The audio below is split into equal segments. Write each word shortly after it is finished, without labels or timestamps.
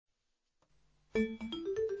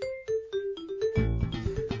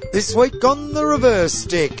This week on the reverse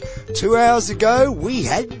stick. 2 hours ago, we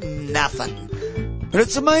had nothing. But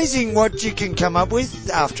it's amazing what you can come up with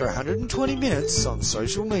after 120 minutes on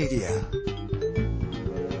social media.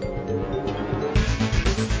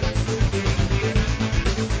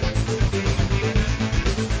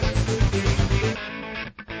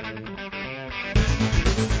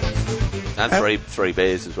 And three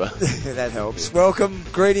beers as well. That helps. Welcome,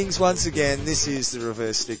 greetings once again. This is the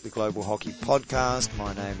Reverse Stick, the Global Hockey Podcast.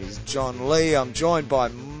 My name is John Lee. I'm joined by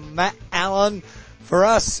Matt Allen. For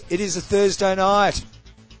us, it is a Thursday night,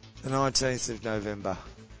 the 19th of November,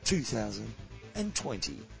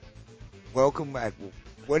 2020. Welcome at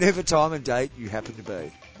whatever time and date you happen to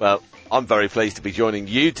be. Well, I'm very pleased to be joining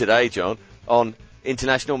you today, John, on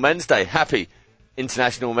International Men's Day. Happy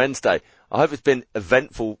International Men's Day. I hope it's been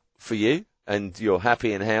eventful for you and you're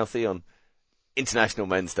happy and healthy on International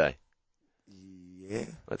Men's Day. Yeah.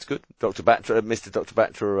 That's good. Mr. Dr.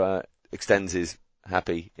 Batra extends his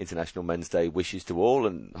happy International Men's Day wishes to all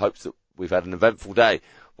and hopes that we've had an eventful day,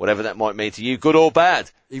 whatever that might mean to you, good or bad.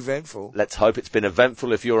 Eventful. Let's hope it's been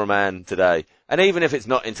eventful if you're a man today. And even if it's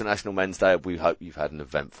not International Men's Day, we hope you've had an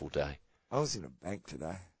eventful day. I was in a bank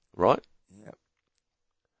today. Right? Yep.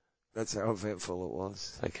 That's how eventful it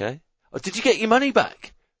was. Okay. Oh, did you get your money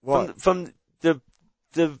back? What? From the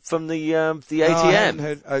ATM? No, I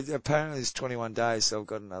haven't heard. Apparently it's 21 days, so I've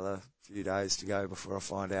got another few days to go before I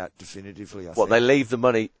find out definitively. I think. They leave the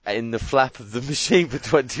money in the flap of the machine for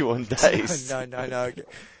 21 days? No.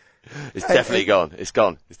 It's definitely gone. It's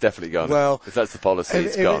gone. It's definitely gone. Well, if that's the policy,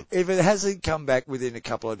 it's gone. If it hasn't come back within a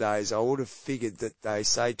couple of days, I would have figured that they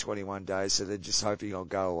say 21 days, so they're just hoping I'll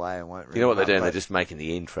go away and won't. You know what they're doing? They're just making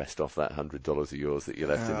the interest off that $100 of yours that you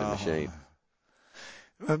left in the machine.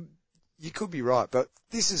 You could be right, but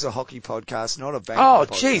this is a hockey podcast, not a bank podcast. Oh,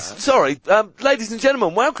 jeez. Sorry. Ladies and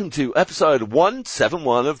gentlemen, welcome to episode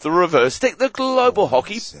 171 of the Reverse Stick, the Global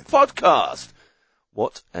Hockey Podcast.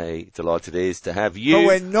 What a delight it is to have you with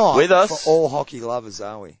us. But we're not with us. For all hockey lovers,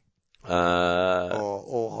 are we? Or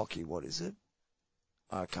all hockey, what is it?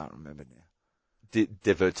 I can't remember now.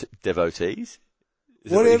 Devotees?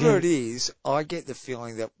 Whatever it is, I get the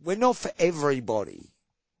feeling that we're not for everybody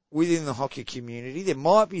within the hockey community. There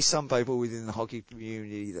might be some people within the hockey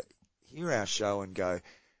community that hear our show and go,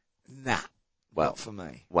 nah, not for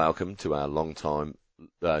me. Welcome to our long-time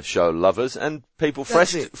show lovers and people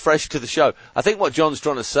fresh to the show. I think what John's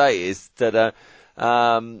trying to say is that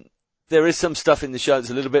there is some stuff in the show that's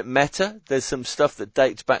a little bit meta. There's some stuff that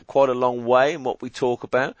dates back quite a long way in what we talk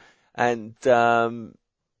about. And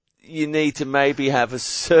you need to maybe have a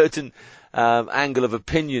certain angle of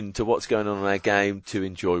opinion to what's going on in our game to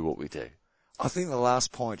enjoy what we do. I think the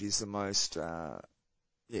last point is the most,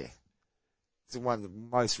 it's one of the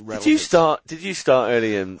most relevant. Did you start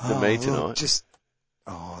earlier than me tonight?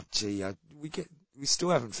 We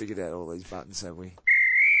still haven't figured out all these buttons, have we?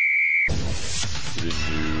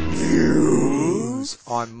 News.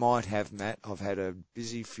 I might have, Matt. I've had a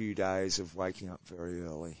busy few days of waking up very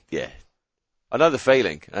early. Yeah. I know the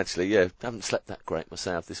feeling, actually, yeah. I haven't slept that great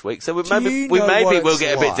myself this week, so we'll get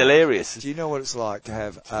a bit delirious. Do you know what it's like to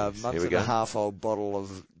have a month and a half old bottle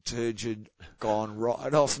of turgid gone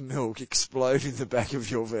right off milk explode in the back of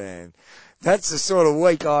your van? That's the sort of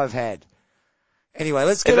week I've had. Anyway,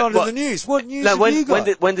 let's get on to the news. What news have you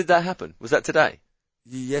got? When did that happen? Was that today?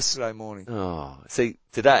 Yesterday morning. Oh, see,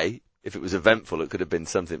 today, if it was eventful, it could have been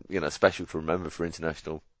something, special to remember for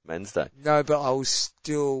International Men's Day. No, but I will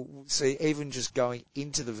still see, even just going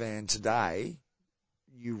into the van today,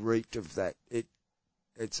 you reeked of that.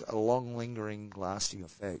 It's a long, lingering, lasting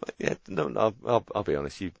effect. Yeah, no, I'll be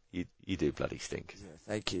honest, you do bloody stink. Yeah,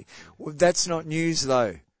 thank you. Well, that's not news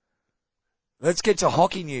though. Let's get to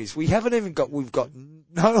hockey news. We've got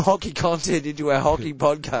no hockey content into our hockey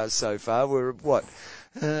podcast so far. We're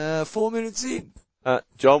 4 minutes in.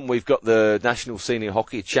 John, we've got the National Senior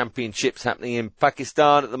Hockey Championships happening in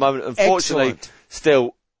Pakistan at the moment. Unfortunately,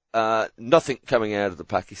 still nothing coming out of the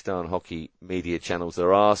Pakistan hockey media channels.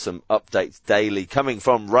 There are some updates daily coming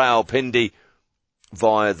from Rawalpindi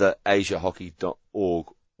via the asiahockey.org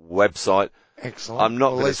website. Excellent. I'm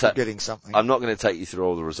not getting something. I'm not going to take you through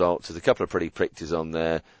all the results. There's a couple of pretty pictures on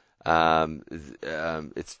there.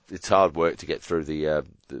 It's hard work to get through the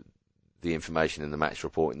information and the match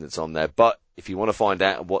reporting that's on there. But if you want to find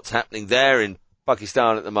out what's happening there in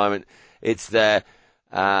Pakistan at the moment, it's there.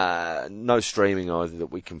 No streaming either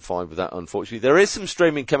that we can find with that, unfortunately. There is some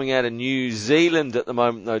streaming coming out of New Zealand at the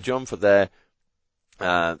moment, though, John, for their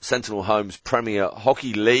Sentinel Homes Premier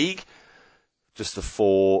Hockey League. just the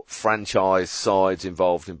 4 franchise sides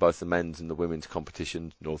involved in both the men's and the women's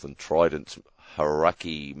competition. Northern Tridents,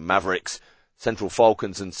 Hauraki Mavericks, Central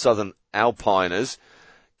Falcons and Southern Alpiners.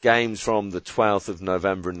 Games from the 12th of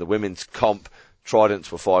November in the women's comp.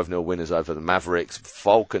 Tridents were 5-0 winners over the Mavericks.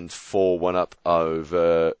 Falcons 4-1 up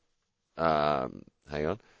over... hang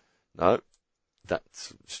on. No.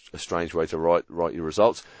 That's a strange way to write your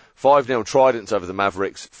results. 5-0 Tridents over the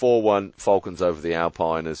Mavericks. 4-1 Falcons over the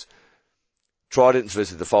Alpiners. Tridents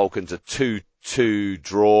versus the Falcons, a 2-2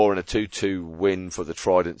 draw and a 2-2 win for the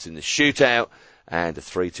Tridents in the shootout, and a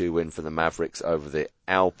 3-2 win for the Mavericks over the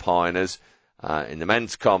Alpiners. In the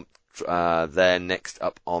men's comp, they're next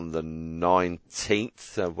up on the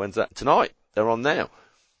 19th. When's that? Tonight. They're on now.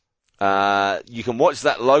 You can watch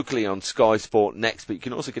that locally on Sky Sport Next, but you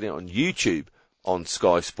can also get it on YouTube on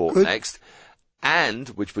Sky Sport Next, and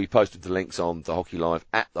which we posted the links on The Hockey Live,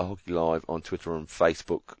 at The Hockey Live on Twitter and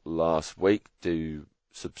Facebook last week. Do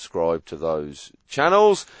subscribe to those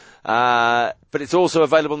channels. But it's also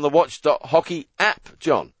available on the Watch.Hockey app,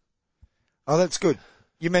 John. Oh, that's good.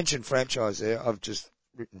 You mentioned franchise there. I've just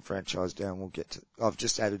written franchise down. I've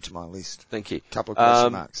just added to my list. Thank you. Couple of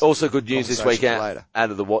question marks. Also good news this week out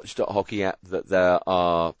of the Watch.Hockey app that there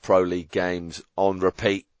are Pro League games on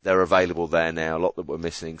repeat. They're available there now. A lot that we're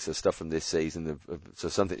missing, so stuff from this season. So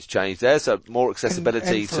something's changed there. So more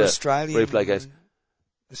accessibility and to replay games.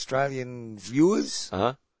 Australian viewers,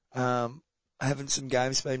 haven't some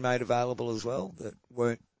games been made available as well that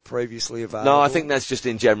weren't previously available? No, I think that's just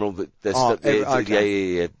in general that there's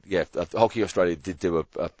okay. Yeah. Hockey Australia did do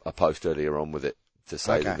a post earlier on with it to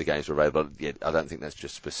say that the games were available. Yeah, I don't think that's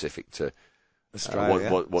just specific to Australia.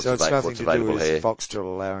 What's so it's available nothing to do with here. Foxtel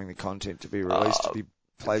allowing the content to be released to be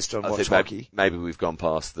placed on I Watch think Hockey. Maybe we've gone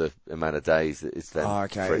past the amount of days that it's then.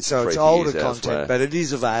 So it's older content, but it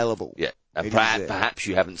is available. Yeah, and perhaps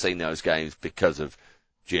you haven't seen those games because of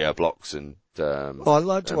geo blocks and. I'd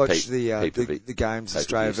like to watch the games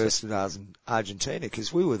Australia versus Argentina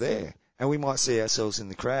because we were there and we might see ourselves in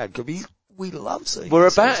the crowd because we love seeing. We're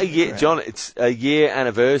about a year, John. It's a year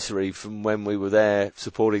anniversary from when we were there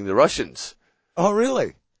supporting the Russians. Oh,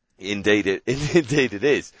 really? Indeed it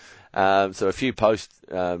is. So a few things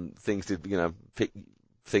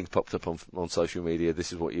things popped up on social media.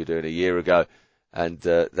 This is what you were doing a year ago, and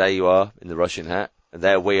there you are in the Russian hat, and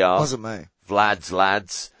there we are. Wasn't me. Vlad's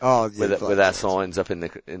lads. Oh, yeah, with our signs up in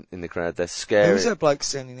the crowd. They're scary. Who's that bloke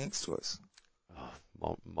standing next to us?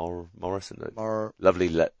 Morrison. Lovely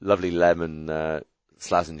lemon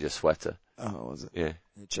Slazenger sweater. Oh, was it? Yeah.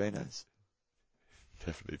 Chinos.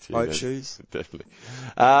 Definitely chinos. White shoes. Definitely.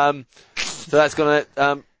 So that's gonna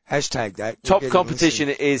hashtag that. Top competition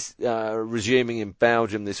is resuming in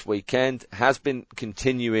Belgium this weekend. Has been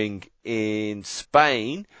continuing in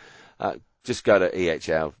Spain. Just go to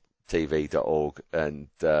ehltv.org and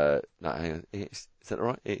no, hang on, is that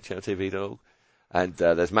right? ehltv.org, and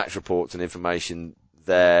there's match reports and information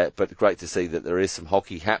there. But great to see that there is some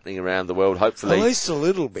hockey happening around the world. Hopefully, at least a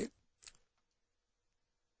little bit.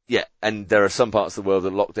 Yeah, and there are some parts of the world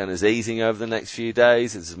that lockdown is easing over the next few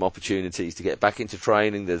days. There's some opportunities to get back into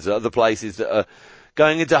training. There's other places that are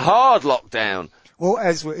going into hard lockdown. Well,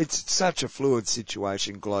 it's such a fluid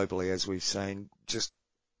situation globally, as we've seen just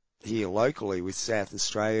here locally with South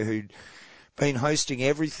Australia, who'd been hosting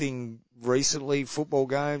everything recently, football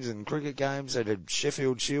games and cricket games. They had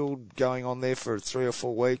Sheffield Shield going on there for 3 or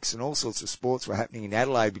 4 weeks, and all sorts of sports were happening in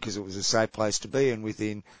Adelaide because it was a safe place to be, and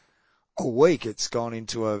within a week it's gone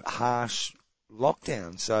into a harsh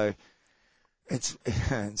lockdown. So it's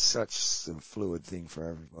such a fluid thing for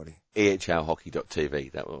everybody.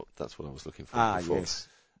 ehlhockey.tv, that's what I was looking for before. Yes.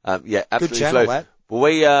 Yeah, absolutely. Good channel, that.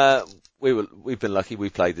 Well, we've been lucky. We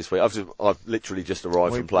played this week. I've literally just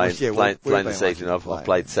arrived from playing this evening. I've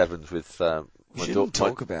played sevens with we shouldn't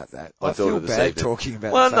talk about that. I feel bad talking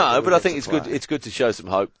about. Well, no, but I think it's good. It's good to show some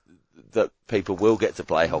hope that people will get to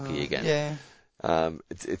play hockey again. Yeah.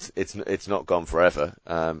 It's not gone forever.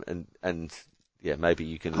 And yeah, maybe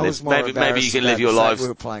you can live. Maybe you can live your lives. We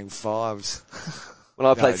were playing fives. Well,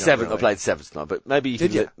 I played seven. Really. I played sevens tonight, but maybe you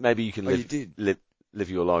can. Maybe you can live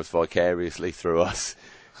your lives vicariously through us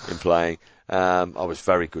in playing. I was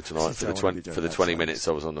very good tonight for the 20 minutes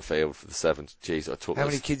I was on the field for the sevens. Jeez, I took. How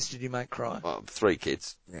many kids did you make cry? 3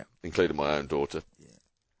 kids, including my own daughter.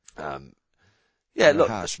 Yeah, look,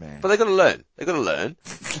 harsh, man. But they've got to learn.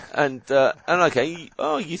 and okay,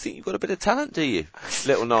 you think you've got a bit of talent, do you,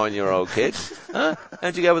 little 9-year-old kid? Huh?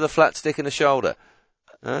 How'd you go with a flat stick and a shoulder?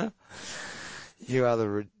 Huh? You are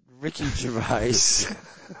the Ricky Gervais.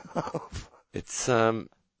 It's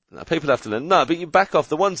No, people have to learn. No, but you back off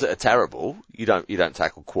the ones that are terrible. You don't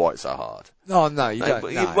tackle quite so hard. No, you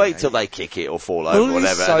don't. You wait till they kick it or fall over, or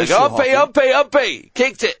whatever. And they go, uppy,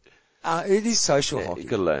 kicked it. It is social hockey. You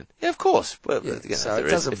got to learn. Yeah, of course. But so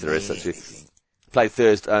if there is such a played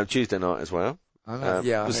Tuesday night as well. I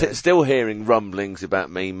know, was still hearing rumblings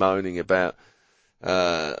about me moaning about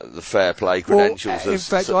the fair play credentials. In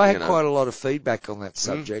fact, I had quite a lot of feedback on that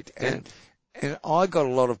subject, and I got a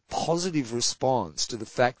lot of positive response to the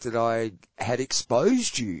fact that I had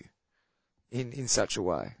exposed you in such a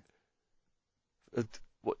way.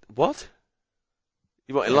 What?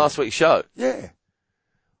 You want in last week's show? Yeah.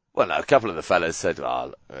 Well, no, a couple of the fellas said,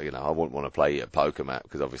 I wouldn't want to play you at poker, Matt,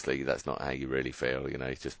 because obviously that's not how you really feel.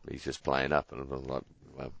 He's just playing up. And I was like,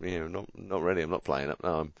 well, not really. I'm not playing up.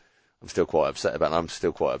 No, I'm still quite upset about it. I'm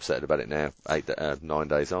still quite upset about it now, 9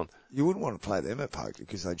 days on. You wouldn't want to play them at poker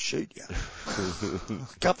because they'd shoot you.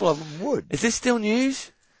 A couple of them would. Is this still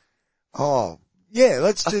news? Oh, yeah,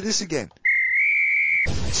 let's do this again.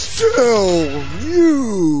 Still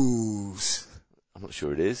news. I'm not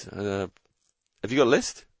sure it is. Have you got a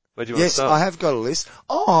list? Where do you want to start? Yes, I have got a list.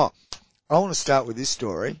 I want to start with this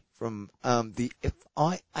story from the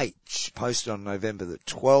FIH, posted on November the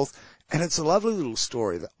 12th. And it's a lovely little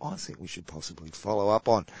story that I think we should possibly follow up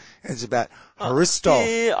on. And it's about Hristov.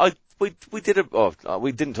 Yeah,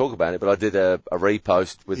 we didn't talk about it, but I did a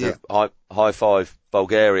repost with the high five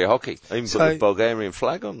Bulgaria hockey. I even put the Bulgarian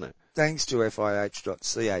flag on there. Thanks to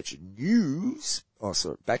FIH.ch news,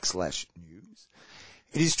 /news.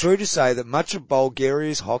 It is true to say that much of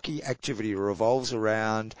Bulgaria's hockey activity revolves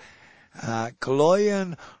around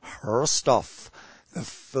Kaloyan Hristov, the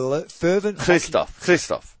fervent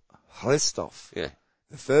Hristov. Yeah.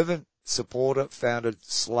 The fervent supporter founded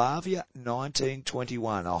Slavia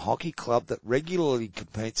 1921, a hockey club that regularly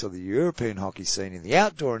competes on the European hockey scene in the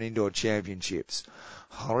outdoor and indoor championships.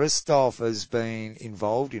 Hristov has been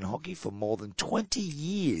involved in hockey for more than 20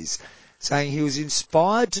 years, saying he was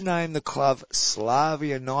inspired to name the club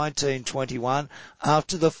Slavia 1921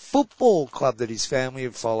 after the football club that his family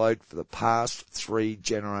had followed for the past 3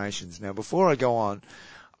 generations. Now, before I go on,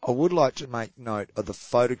 I would like to make note of the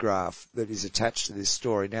photograph that is attached to this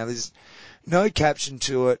story. Now, there's no caption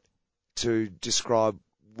to it to describe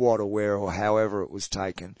what or where or however it was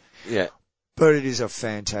taken. Yeah. But it is a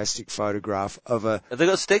fantastic photograph of Have they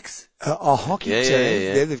got sticks? A hockey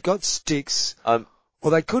team. Yeah, they've got sticks. Well,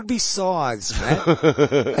 they could be scythes,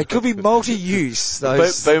 Matt. They could be multi-use.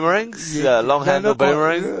 Those boomerangs? Long-handled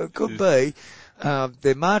boomerangs? Could be.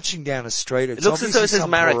 They're marching down a street. It looks as though it says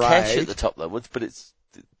Marrakesh at the top, though, but it's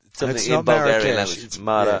something in Bulgarian language. It's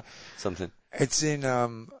Mara something. It's in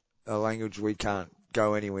a language we can't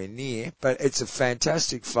go anywhere near, but it's a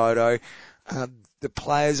fantastic photo. The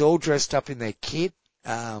players all dressed up in their kit,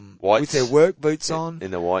 with their work boots on.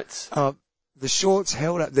 In the whites. The shorts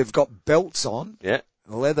held up. They've got belts on. Yeah.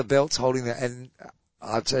 Leather belts holding that. And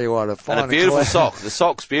I'll tell you what, and a beautiful sock. The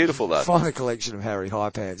sock's beautiful, though. Find a collection of Harry high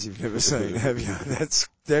pants you've never seen, have you?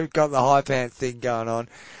 They've got the high pant thing going on.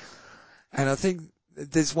 And I think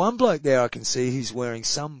there's one bloke there I can see who's wearing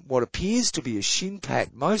what appears to be a shin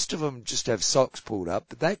pad. Most of them just have socks pulled up,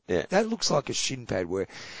 but that looks like a shin pad where,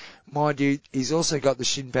 mind you, he's also got the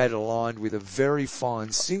shin pad aligned with a very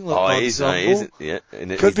fine singlet ensemble.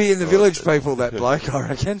 Could be in the Village People, that bloke, I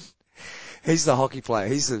reckon. He's the hockey player.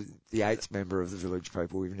 He's the 8th member of the Village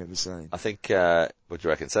People we've never seen. I think, what do you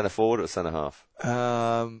reckon, centre forward or centre half?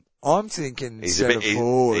 I'm thinking centre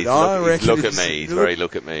forward. Look at me. He's very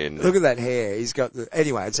look at me. Look at that hair. He's got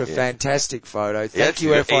anyway, it's a fantastic photo. Thank you,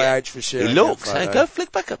 FIH, for sharing He looks, that photo. Go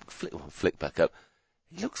flick back up. Flick back up.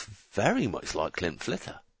 He looks very much like Clint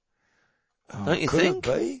Flicker. Don't you think?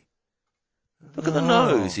 It be? Look at the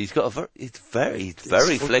nose. He's got he's very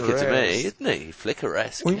Flicker to me, isn't he?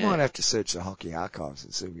 Flicker-esque. We might have to search the hockey archives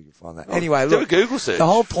and see if we can find that. Anyway, do a Google search. The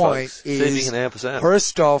whole point folks. See if you can help us out.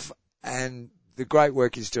 Hristov and the great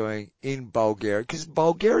work he's doing in Bulgaria, because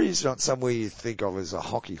Bulgaria is not somewhere you think of as a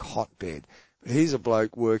hockey hotbed. But he's a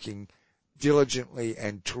bloke working diligently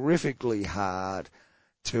and terrifically hard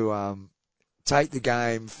to take the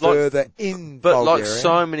game further in Bulgaria. But like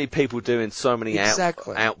so many people do in so many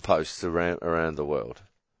outposts around the world.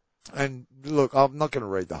 And look, I'm not going to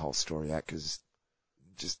read the whole story out because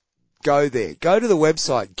just go there. Go to the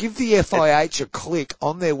website. Give the FIH a click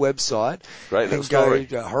on their website. Great little story.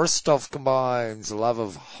 Go to Hristov combines a love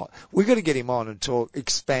of we've got to get him on and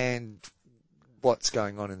expand what's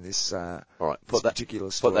going on in this, all right,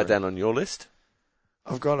 particular story. Put that down on your list.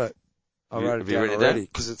 I've got it. I wrote it down already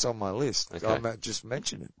because it's on my list. Okay. I might just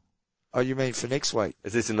mention it. Oh, you mean for next week?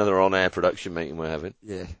 Is this another on-air production meeting we're having?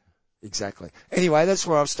 Yeah. Exactly. Anyway, that's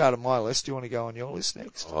where I've started my list. Do you want to go on your list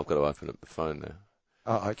next? Oh, I've got to open up the phone now.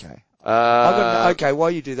 Oh, okay. Okay, while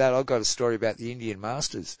you do that, I've got a story about the Indian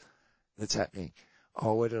Masters that's happening.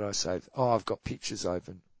 Oh, where did I save? Oh, I've got pictures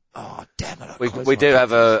open. Oh, damn it. We do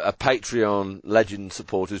have a Patreon Legend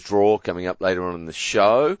supporters draw coming up later on in the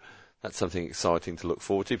show. That's something exciting to look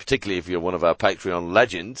forward to, particularly if you're one of our Patreon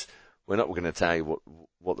legends. We're not going to tell you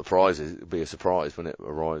what the prize is. It'll be a surprise when it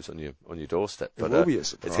arrives on your doorstep. But it will be a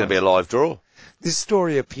surprise. It's going to be a live draw. This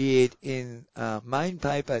story appeared in main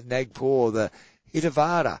paper Nagpur, the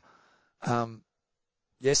Hitavada,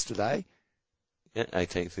 yesterday. Yeah,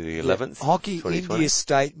 18th to the 11th. Hockey India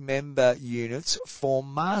state member units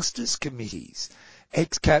form masters committees.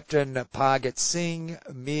 Ex-captain Pargat Singh,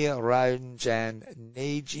 Mir Ranjan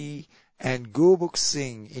Neji, and Gurbukh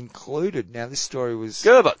Singh included. Now, this story was...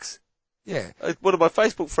 Gurbukh? Yeah. One of my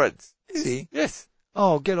Facebook friends. Is he? Yes.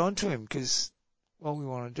 Oh, get on to him, because what we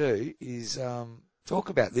want to do is talk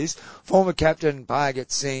about this. Former captain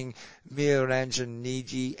Pargat Singh, Mir Ranjan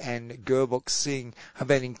Neji, and Gurbukh Singh have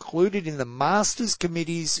been included in the Masters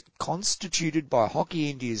Committees constituted by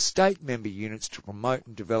Hockey India's state member units to promote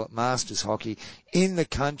and develop Masters hockey in the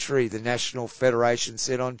country, the National Federation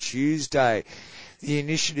said on Tuesday. The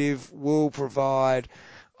initiative will provide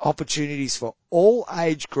opportunities for all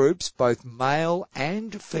age groups, both male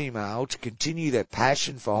and female, to continue their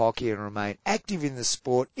passion for hockey and remain active in the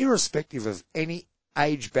sport, irrespective of any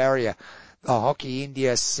age barrier, the Hockey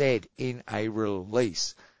India said in a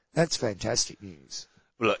release. That's fantastic news.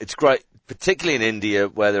 Well, look, it's great, particularly in India,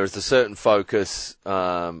 where there is a certain focus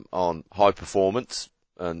on high performance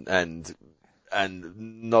and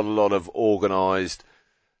not a lot of organised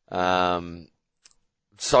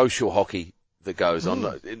social hockey that goes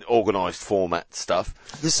on, in organised format stuff.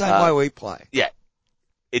 The same way we play. Yeah.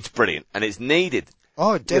 It's brilliant, and it's needed.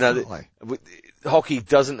 Oh, definitely. Hockey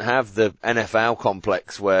doesn't have the NFL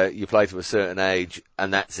complex where you play to a certain age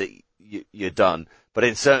and that's it, you're done. But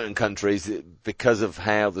in certain countries, because of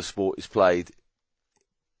how the sport is played,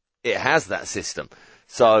 it has that system.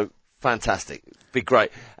 So, fantastic. Be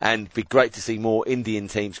great. And be great to see more Indian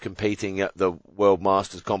teams competing at the World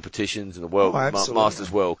Masters competitions and the World Masters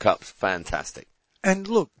World Cups. Fantastic. And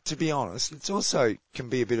look, to be honest, it's also can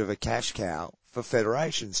be a bit of a cash cow for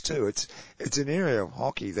federations too. It's an area of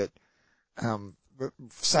hockey that,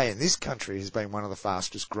 say in this country, has been one of the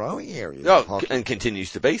fastest growing areas of hockey. And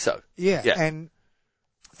continues to be so. Yeah. And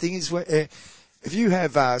the thing is, if you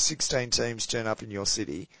have 16 teams turn up in your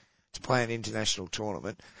city to play an international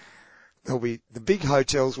tournament, there'll be the big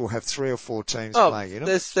hotels will have 3 or 4 teams playing in them.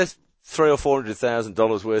 There's $300,000 or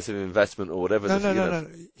 $400,000 worth of investment or whatever. No.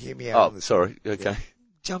 Hear me out. Oh, sorry. Okay. Yeah.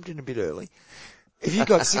 Jumped in a bit early. If you've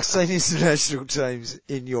got 16 international teams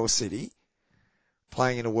in your city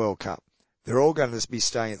playing in a World Cup, they're all going to be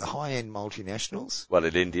staying at the high-end multinationals. Well,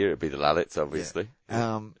 in India, it'd be the Lalits, obviously.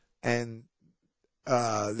 Yeah. And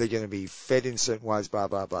they're going to be fed in certain ways, blah,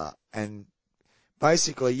 blah, blah. And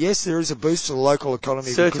basically, yes, there is a boost to the local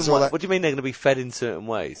economy. What do you mean they're going to be fed in certain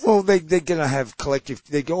ways? Well, they're going to have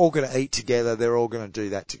they're all going to eat together. They're all going to do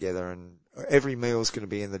that together, and every meal's going to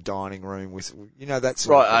be in the dining room with, that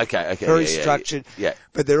sort of thing. Okay. Very structured. Yeah.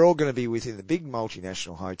 But they're all going to be within the big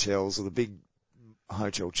multinational hotels or the big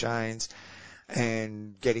hotel chains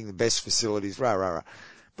and getting the best facilities, rah.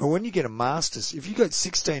 But when you get a Masters, if you got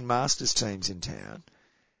 16 Masters teams in town,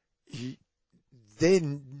 they're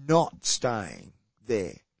not staying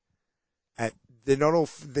there. They're not all,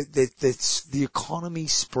 the economy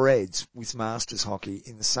spreads with Masters hockey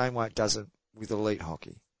in the same way it doesn't with elite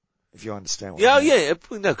hockey, if you understand what I mean. Yeah.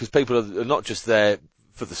 No, because people are not just there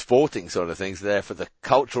for the sporting side of things, they're there for the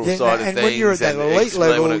cultural side of things. And when you're at that elite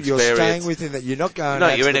level, you're staying within that. You're not going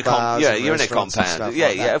out to the bars and you're in a compound.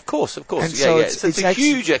 Yeah, of course. And so it's a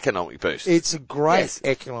huge economic boost. It's a great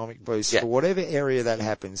economic boost for whatever area that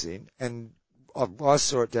happens in. And I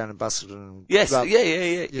saw it down in Busselton. Yes,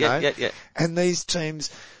 yeah. And these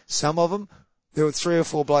teams, some of them, there were 3 or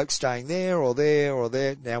 4 blokes staying there or there or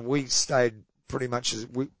there. Now we stayed pretty much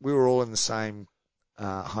we were all in the same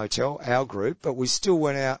hotel, our group, but we still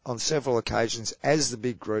went out on several occasions as the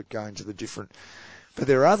big group going to the different. But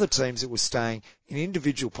there are other teams that were staying in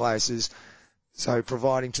individual places, so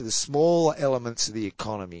providing to the smaller elements of the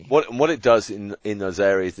economy. What it does in those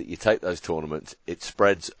areas that you take those tournaments, it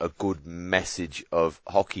spreads a good message of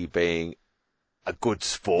hockey being a good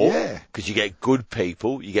sport. Yeah. Because you get good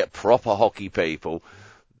people, you get proper hockey people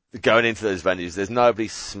going into those venues. There's nobody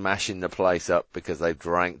smashing the place up because they've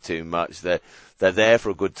drank too much. They're there for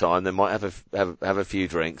a good time. They might have a few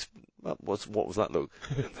drinks. What was that, Luke?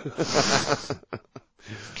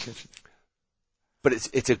 but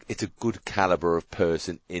it's a good caliber of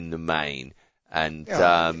person in the main, and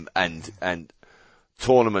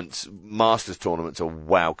tournaments, Masters tournaments are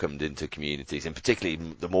welcomed into communities, and particularly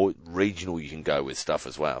the more regional you can go with stuff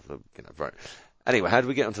as well. Anyway, how do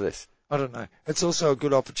we get onto this? I don't know. It's also a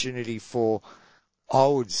good opportunity for, I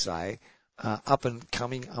would say, up and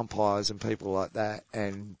coming umpires and people like that,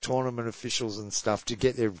 and tournament officials and stuff, to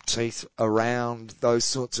get their teeth around those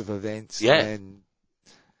sorts of events. Yeah. And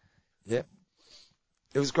yeah,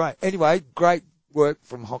 it was great. Anyway, great work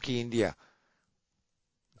from Hockey India.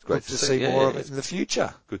 It's great to see more of it in the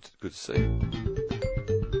future. Good to see.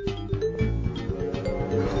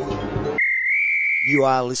 You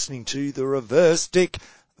are listening to The Reverse Stick,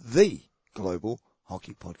 the global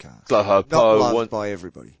hockey podcast. Glohopo, not loved by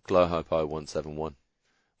everybody. Glohopo 171.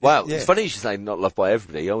 Wow, yeah. It's funny you should say not loved by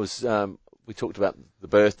everybody. We talked about the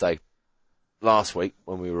birthday last week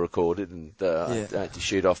when we were recorded, and I had to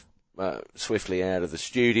shoot off swiftly out of the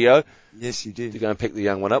studio. Yes, you did. To go and pick the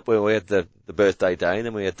young one up. Well, we had the birthday day, and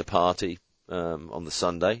then we had the party on the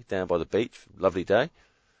Sunday down by the beach. Lovely day.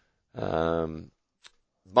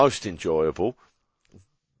 Most enjoyable.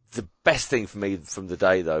 The best thing for me from the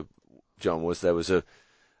day, though, John, was there was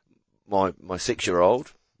my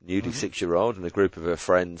 6-year-old, newly 6-year-old, and a group of her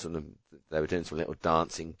friends, and they were doing some little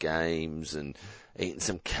dancing games and eating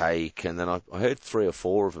some cake, and then I heard 3 or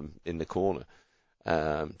 4 of them in the corner,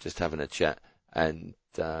 just having a chat, and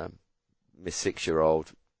Miss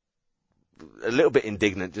 6-year-old, a little bit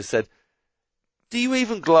indignant, just said, "Do you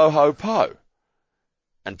even glow ho po?"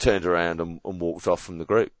 and turned around and walked off from the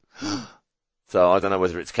group. So I don't know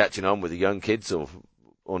whether it's catching on with the young kids or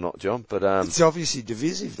not, John, but it's obviously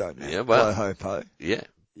divisive, though. Now. Yeah, well, glow ho po. Yeah,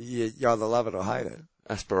 you either love it or hate it.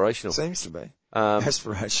 Aspirational. Seems to be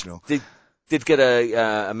aspirational. Did get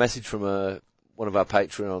a message from one of our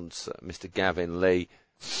Patreons, Mr. Gavin Lee.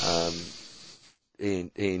 He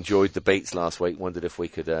enjoyed the beats last week. Wondered if we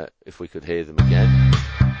could hear them again.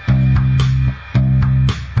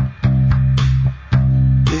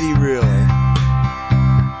 Did he really?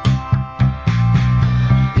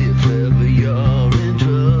 If ever you're in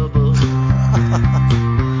trouble,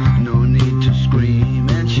 no need to scream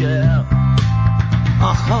and shout.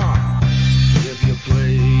 If you're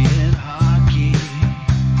playing hockey,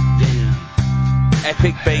 then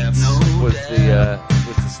Epic Beats was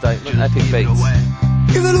the statement. Epic Beats.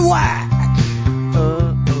 Give it a whack.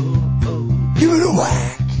 Give it a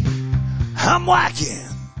whack. I'm whacking.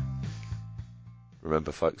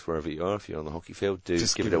 Remember, folks, wherever you are, if you're on the hockey field,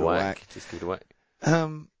 just give it a whack. Just give it a whack.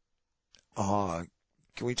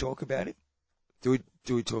 Can we talk about him? Do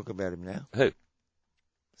we talk about him now? Who?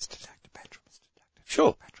 Mr. Dr. Batra.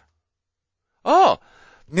 Sure. Oh!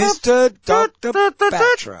 Mr. Dr.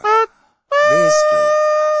 Batra. Mr.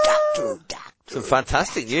 Dr. Some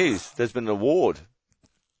fantastic news. There's been an award.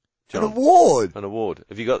 John. An award? An award.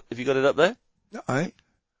 Have you got it up there? No.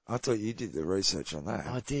 I thought you did the research on that.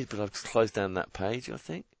 I did, but I've closed down that page, I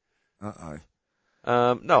think. No,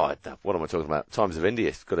 what am I talking about? Times of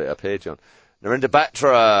India. Got it up here, John. Narinder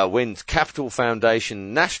Batra wins Capital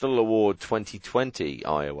Foundation National Award 2020.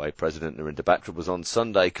 IOA President Narinder Batra was on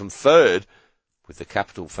Sunday conferred with the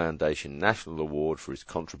Capital Foundation National Award for his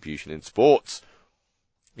contribution in sports.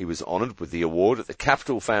 He was honoured with the award at the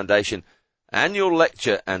Capital Foundation Annual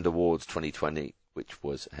Lecture and Awards 2020, which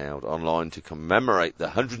was held online to commemorate the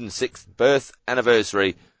 106th birth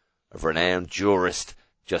anniversary of renowned jurist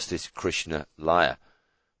Justice Krishna Iyer.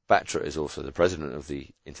 Batra is also the president of the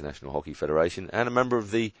International Hockey Federation and a member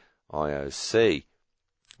of the IOC.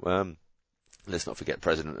 Let's not forget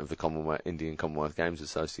president of the Indian Commonwealth Games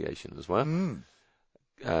Association as well.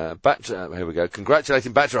 Batra, here we go.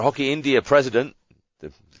 Congratulating Batra, Hockey India president,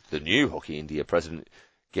 the new Hockey India president,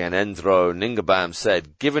 Gyanendra Ningabam,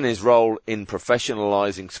 said, given his role in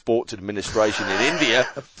professionalising sports administration in India...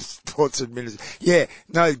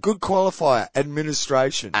 good qualifier,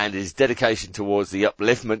 administration. And his dedication towards the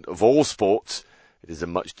upliftment of all sports, it is a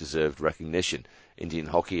much-deserved recognition. Indian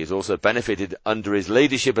hockey has also benefited under his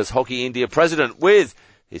leadership as Hockey India president with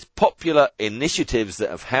his popular initiatives that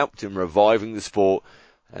have helped in reviving the sport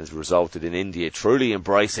and has resulted in India truly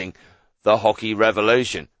embracing the hockey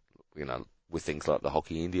revolution. With things like the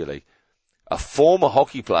Hockey India League. A former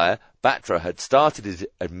hockey player, Batra had started his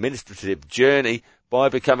administrative journey by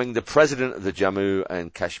becoming the president of the Jammu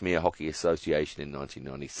and Kashmir Hockey Association in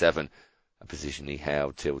 1997, a position he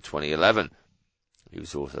held till 2011. He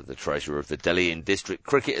was also the treasurer of the Delhi District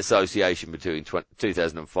Cricket Association between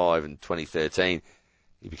 2005 and 2013.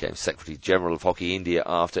 He became Secretary General of Hockey India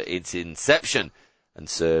after its inception and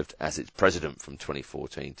served as its president from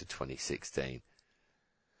 2014 to 2016.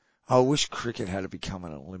 I wish cricket had become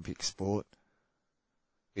an Olympic sport.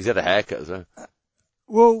 He's had a haircut as well.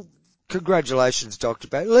 Well, congratulations, Dr.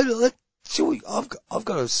 Batchelor. I've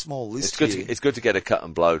got a small list here. It's good to get a cut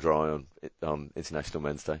and blow dry on International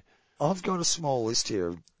Men's Day. I've got a small list here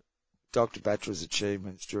of Dr. Batchelor's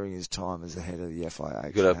achievements during his time as the head of the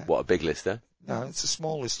FIA. You've got a big list there? No, it's a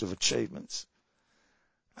small list of achievements.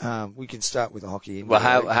 We can start with the Hockey India League.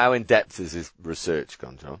 Well, how in depth has his research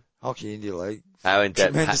gone, John? Hockey India League. How in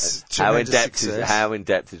depth? How in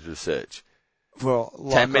depth is research? Well,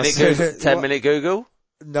 like 10 minute Google?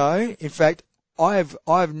 No, in fact, I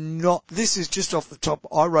have not. This is just off the top.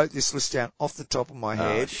 I wrote this list down off the top of my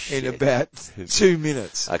head in about 2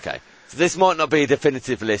 minutes. Okay, so this might not be a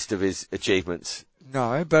definitive list of his achievements.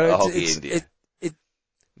 No, but India.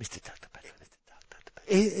 Mr. Dr. Batchelor.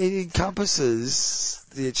 It encompasses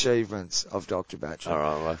the achievements of Dr. Batchelor.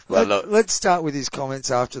 All right. Well, look. Let's start with his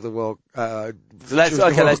comments after the World. Let's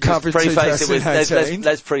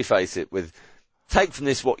preface it with take from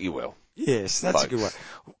this what you will. Yes, that's folks. A good one.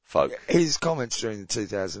 Folk. His comments during the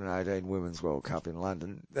 2018 Women's World Cup in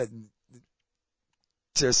London, that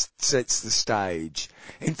just sets the stage.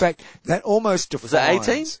 In fact, that almost defines... Was that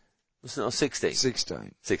 18? Was it not 16?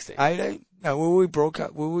 16. 16. 18? No, were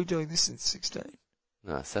we doing this in 16?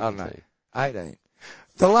 No, 17. I don't know. 18.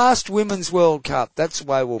 The last Women's World Cup, that's the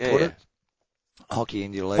way we'll put it. Hockey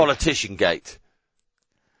India League. Politician gate.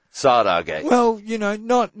 Sardar gate. Well,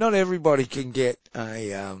 not everybody can get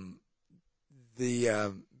a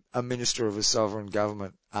minister of a sovereign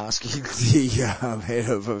government asking the head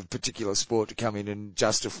of a particular sport to come in and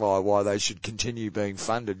justify why they should continue being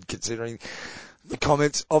funded, considering the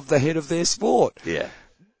comments of the head of their sport. Yeah.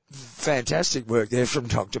 Fantastic work there from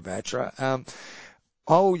Dr. Batra.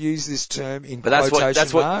 I'll use this term in quotation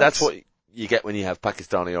marks. That's what you get when you have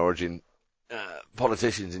Pakistani origin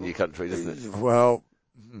politicians in your country, doesn't it? Well,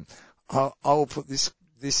 I'll put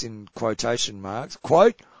this in quotation marks.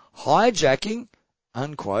 Quote, hijacking,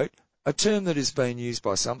 unquote, a term that has been used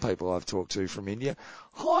by some people I've talked to from India,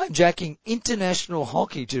 hijacking international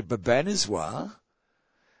hockey to Bhubaneswar,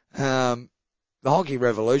 the hockey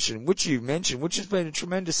revolution, which you mentioned, which has been a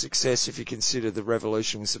tremendous success if you consider the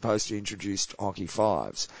revolution was supposed to introduce hockey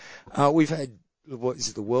fives. We've had, what is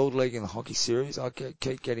it, the World League and the Hockey Series? I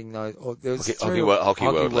keep getting those. There was Hockey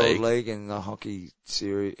World League and the Hockey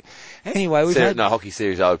Series. Anyway, we've had... No, Hockey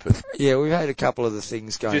Series Open. Yeah, we've had a couple of the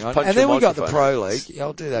things going on. And then we got the Pro League. Yeah,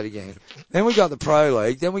 I'll do that again. Then we got the Pro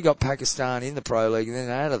League. Then we got Pakistan in the Pro League and then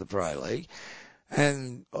out of the Pro League.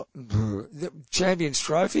 And the Champions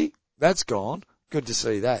Trophy, that's gone. Good to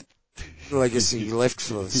see that legacy left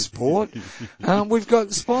for the sport. We've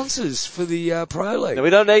got sponsors for the Pro League. No, we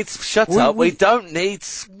don't need, we don't need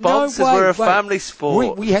sponsors. We're a family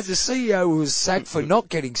sport. We had the CEO who was sacked for not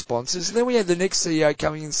getting sponsors, and then we had the next CEO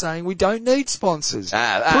coming in saying we don't need sponsors.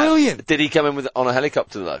 Brilliant. Did he come in on a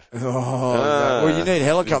helicopter though? No. Well, you need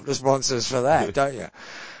helicopter sponsors for that, don't you?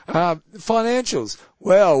 Financials.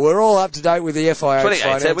 Well, we're all up to date with the FIH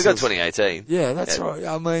financials. We got 2018. Yeah, that's right.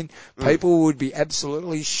 I mean, people would be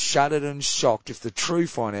absolutely shuddered and shocked if the true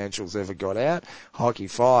financials ever got out. Hockey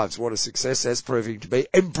Fives, what a success that's proving to be.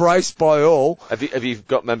 Embraced by all. Have you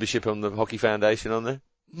got membership on the Hockey Foundation on there?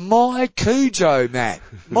 My Cujo, Matt.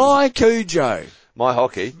 My Cujo. My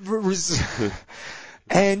hockey.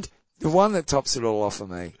 And the one that tops it all off for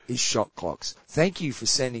me is shot clocks. Thank you for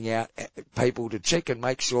sending out people to check and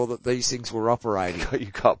make sure that these things were operating.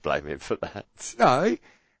 You can't blame him for that. No,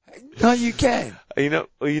 you can. Are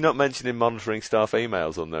you not mentioning monitoring staff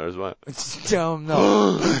emails on there as well? No, I'm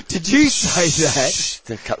not. Did you say that? Shh,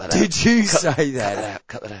 cut that out. Did you say that?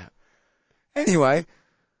 Cut that out. Anyway,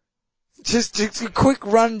 just a quick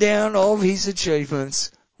rundown of his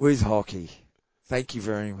achievements with hockey. Thank you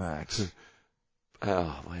very much.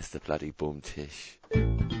 Oh, where's the bloody boom tish?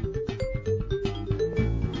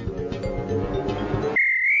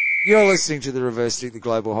 You're listening to the Reverse Stick, the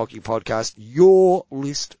Global Hockey Podcast. Your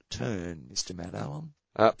list turn, Mr. Matt Allen.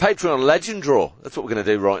 Patreon Legend Draw. That's what we're going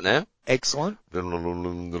to do right now. Excellent. You know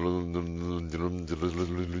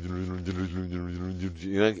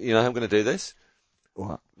how I'm going to do this?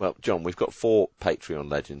 What? Well, John, we've got 4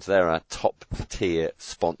 Patreon Legends. They're our top tier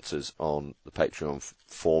sponsors on the Patreon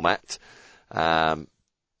format.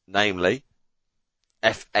 Namely,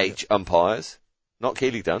 FH Umpires, not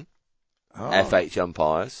Keely Dunn. FH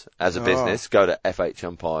Umpires as a business. Go to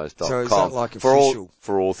fhumpires.com. So is that like official?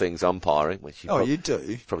 For all things umpiring, which you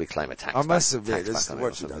do. Probably claim a tax. I must admit,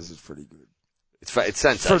 what she does is pretty good. It's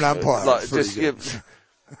sensational. For an umpire, like,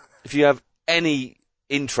 if you have any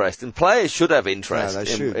interest, and players should have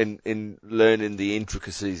interest in learning the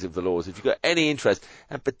intricacies of the laws. If you've got any interest,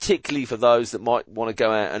 and particularly for those that might want to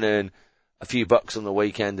go out and earn a few bucks on the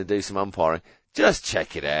weekend and do some umpiring, Just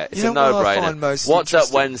check it out. It's You a know what I no-brainer. find most What's Up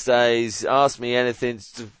interesting? Wednesdays, Ask Me Anything,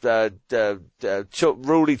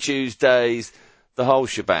 Ruly Tuesdays, the whole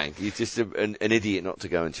shebang. You're just an idiot not to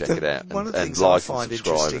go and check it out. One of the and things like I find and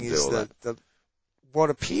subscribe interesting and do is all that. what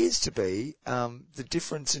appears to be the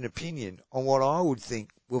difference in opinion on what I would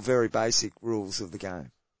think were very basic rules of the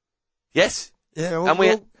game. Yes. Yeah, And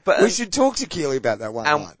we should talk to Keely about that one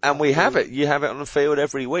night. And we have it. You have it on the field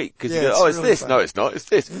every week. Because you go, it's it's really this. fun. No, it's not. It's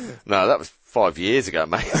this. No, that was 5 years ago,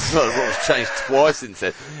 mate. It's not, the rules changed twice since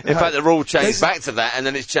then. In fact, the rule changed back to that, and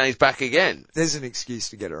then it's changed back again. There's an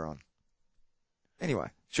excuse to get her on. Anyway.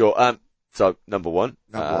 Sure. So, number one.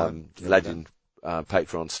 Legend.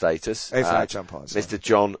 Patreon status. FH umpires. Mr.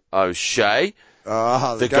 John O'Shea.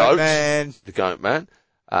 The goat man. The goat man.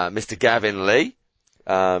 Mr. Gavin Lee.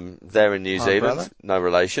 They're in New Zealand. Brother. No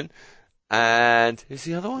relation. And who's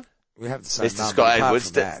the other one? We have the same Mr. number, Scott apart Edwards.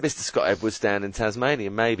 from that. Mr. Scott Edwards down in Tasmania.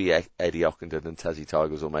 Maybe Eddie Ockenden and Tassie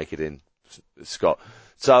Tigers will make it in, Scott.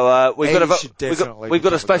 So we've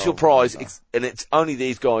got a special prize, and it's only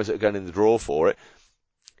these guys that are going in the draw for it.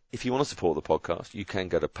 If you want to support the podcast, you can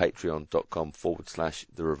go to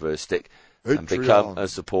patreon.com/the reverse stick and become a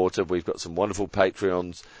supporter. We've got some wonderful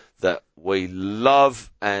Patreons that we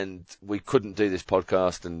love, and we couldn't do this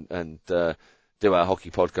podcast and do our hockey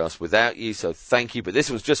podcast without you, so thank you. But this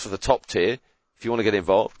was just for the top tier. If you want to get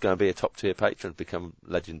involved, go and be a top tier patron, become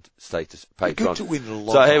legend status patron. Good to win a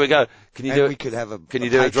lot. So here we go. Can you do we could have Can you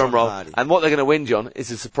do a drum roll? Party. And what they're going to win, John, is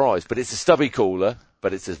a surprise. But it's a stubby cooler,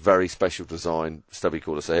 but it's a very special design stubby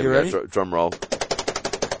cooler. So here we ready? go. Drum roll.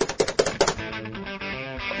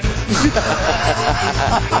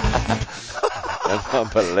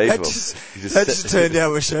 Unbelievable. That just turned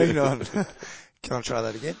our machine on. Can I try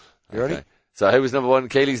that again? You ready? Okay. So who was number one?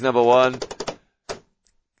 Keely's number one.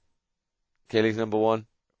 Keely's number one.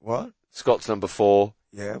 What? Scott's number 4.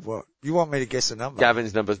 Yeah, what? You want me to guess a number?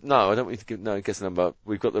 Gavin's number. No, I don't want you to guess a number.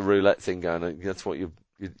 We've got the roulette thing going. That's what you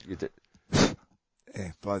did.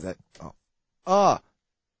 Yeah, by that.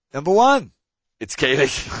 Number 1. It's Keely.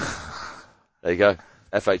 There you go.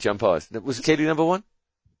 FH umpires. Was Keely number 1?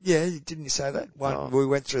 Yeah, didn't you say that? One. Oh. We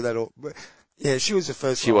went through that all. Yeah, she was the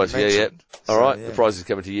first She one. was, yeah. All right, the prize is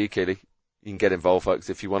coming to you, Keely. You can get involved, folks,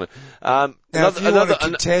 if you want to. Now, if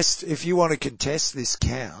you want to contest this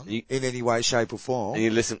count in any way, shape, or form, and you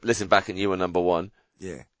listen back, and you were number 1.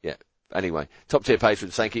 Yeah. Anyway, top tier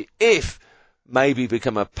patrons, thank you. If maybe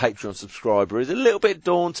become a Patreon subscriber is a little bit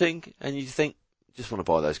daunting, and you think just want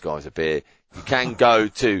to buy those guys a beer, you can go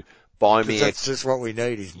to buy me. That's just what we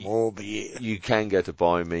need is more beer. You can go to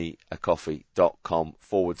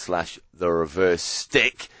buymeacoffee.com/the reverse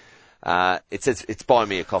stick. It says it's buy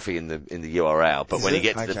me a coffee in the URL, but when you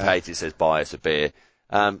get to the page, it says buy us a beer.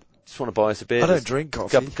 Just want to buy us a beer? I don't drink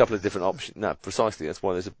coffee. Couple of different options. No, precisely. That's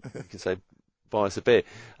why you can say buy us a beer.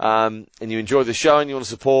 And you enjoy the show and you want to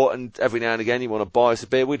support, and every now and again you want to buy us a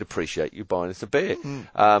beer. We'd appreciate you buying us a beer.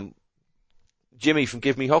 Jimmy from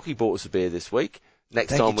Give Me Hockey bought us a beer this week.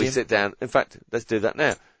 Next time we sit down. In fact, let's do that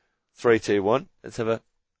now. 3, 2, 1. Let's have a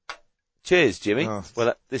cheers, Jimmy. Oh,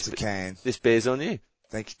 well, this beer's on you.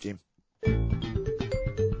 Thank you, Jim.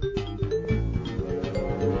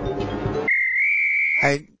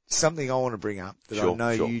 Hey, something I want to bring up that I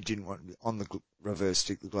know you didn't want on the Reverse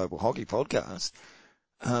Stick, the Global Hockey Podcast.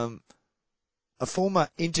 A former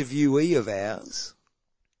interviewee of ours,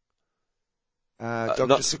 Dr.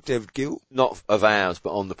 Sukhdev Gill. Not of ours,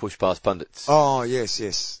 but on the Push Past Pundits. Oh,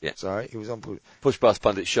 yes. Yeah. Sorry, he was on Push Past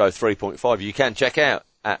Pundits show 3.5. You can check out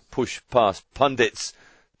at Push Past Pundits.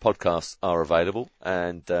 Podcasts are available,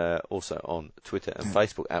 and also on Twitter and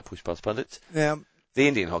Facebook at Push Past Pundits. Now, the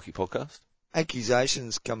Indian Hockey Podcast.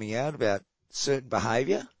 Accusations coming out about certain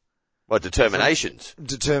behaviour. Well, determinations.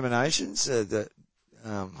 That.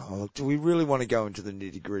 Do we really want to go into the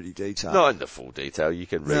nitty-gritty detail? Not in the full detail. You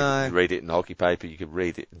can read it in the Hockey Paper. You can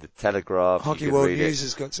read it in the Telegraph. Hockey World News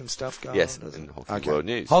has got some stuff going on. Yes, in Hockey World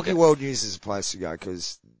News. Hockey World News is a place to go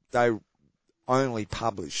because they only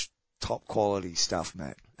publish top quality stuff,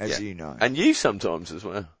 Matt, as you know. And you sometimes as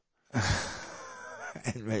well.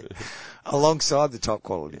 And me, alongside the top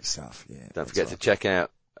quality stuff, yeah. Don't forget to check out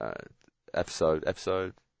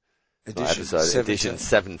edition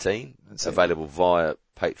 17. It's available via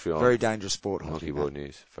Patreon. Very dangerous sport, Hockey World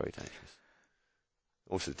News. Very dangerous.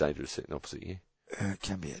 Also dangerous sitting opposite you. It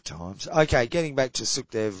can be at times. Okay, getting back to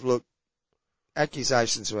Sukhdev, look,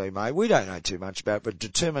 accusations have been made. We don't know too much about it, but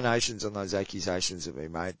determinations on those accusations have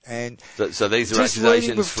been made. And so these are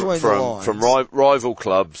accusations from rival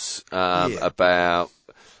clubs about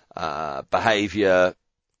behaviour,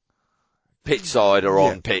 pitch side or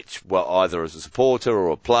on pitch, well, either as a supporter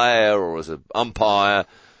or a player or as an umpire.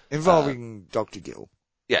 involving Dr. Gill.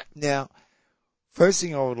 Yeah. Now, first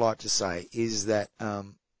thing I would like to say is that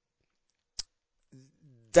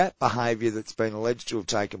that behaviour that's been alleged to have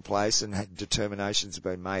taken place and determinations have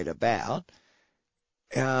been made about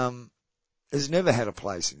has never had a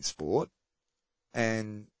place in sport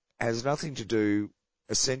and has nothing to do,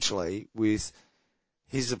 essentially, with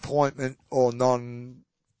his appointment or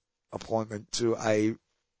non-appointment to a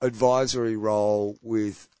advisory role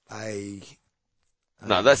with a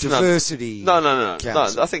diversity. No.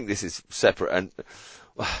 council. I think this is separate, and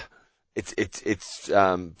it's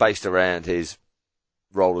based around his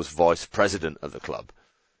role as vice president of the club.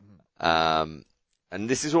 And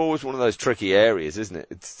this is always one of those tricky areas, isn't it?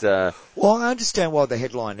 It's well, I understand why the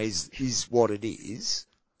headline is what it is,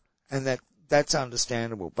 and that's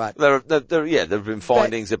understandable. But there have been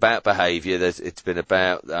findings about behaviour. It's been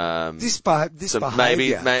about this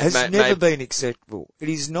behaviour has never been acceptable. It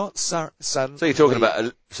is not suddenly. So you're talking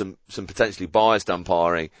about some potentially biased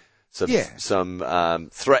umpiring, some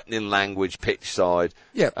threatening language pitch side,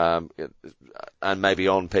 and maybe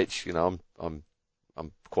on pitch. You know, I'm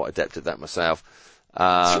quite adept at that myself.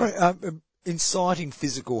 Inciting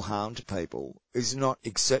physical harm to people is not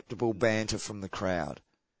acceptable banter from the crowd.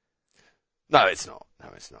 No, it's not.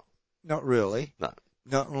 Not really. No.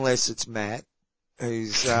 Not unless it's Matt,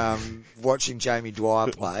 who's watching Jamie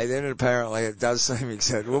Dwyer play. Then apparently it does seem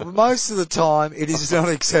acceptable. But most of the time, it is not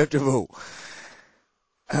acceptable.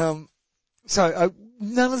 So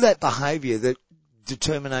none of that behaviour that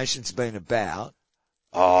determination's been about.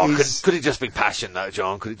 Oh, could it just be passion though,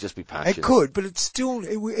 John? Could it just be passion? It could, but it's still,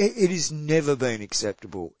 it has never been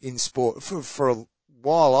acceptable in sport. For a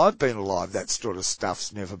while I've been alive, that sort of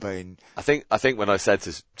stuff's never been. I think when I said to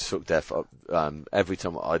Sukdev, every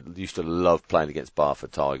time I used to love playing against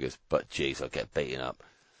Barford Tigers, but geez, I'd get beaten up.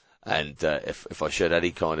 And, if I showed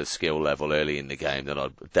any kind of skill level early in the game, then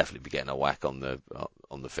I'd definitely be getting a whack on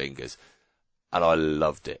the fingers. And I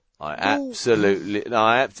loved it. But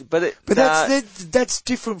that's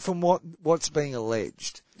different from what's being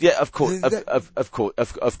alleged. Yeah, of course, of course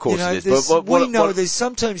it is. But there's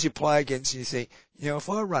sometimes you play against and you think, if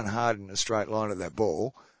I run hard in a straight line at that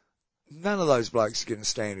ball, none of those blokes are going to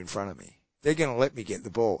stand in front of me. They're going to let me get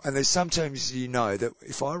the ball. And there's sometimes that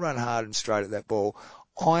if I run hard and straight at that ball,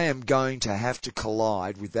 I am going to have to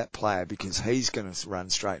collide with that player because he's going to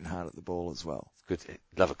run straight and hard at the ball as well. Good.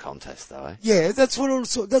 Love a contest, though, eh? Yeah, that's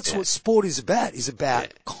what sport is about. Is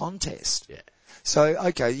about contest. Yeah. So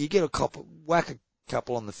okay, you get whack a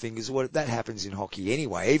couple on the fingers. That happens in hockey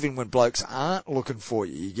anyway. Even when blokes aren't looking for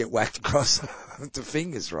you, you get whacked across the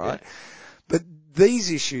fingers, right? Yeah. But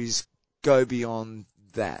these issues go beyond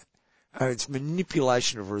that. It's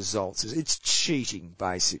manipulation of results. It's cheating,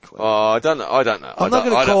 basically. Oh, I don't know. I'm not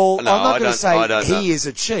going to say he is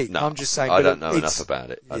a cheat. No, I'm just saying. I don't know enough about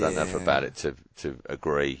it. I don't know enough about it to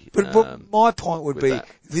agree. But my point would be, that.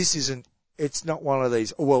 this isn't. It's not one of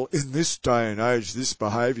these. Well, in this day and age, this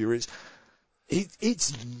behaviour is.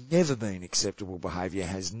 It's never been acceptable behaviour. It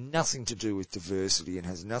has nothing to do with diversity and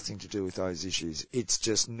has nothing to do with those issues. It's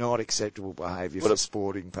just not acceptable behaviour for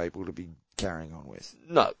sporting people to be carrying on with.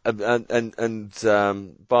 No, and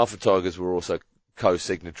Barford Tigers were also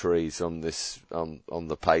co-signatories on this on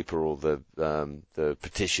the paper or the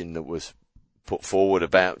petition that was put forward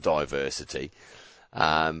about diversity.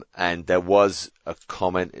 And there was a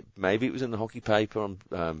comment, maybe it was in the hockey paper.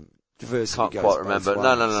 Diversity can't goes quite remember. both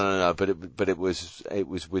No. But it was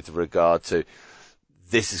with regard to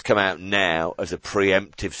this has come out now as a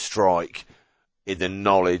preemptive strike in the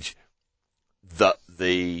knowledge that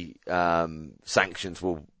the sanctions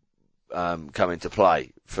will come into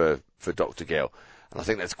play for Dr. Gill, and I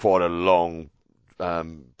think that's quite a long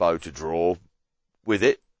bow to draw with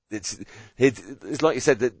it. It's like you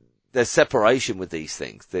said that. There's separation with these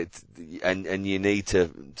things, and you need to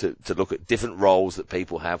look at different roles that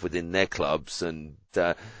people have within their clubs, and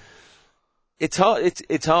it's hard.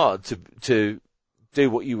 It's hard to do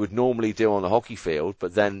what you would normally do on a hockey field,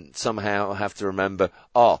 but then somehow have to remember,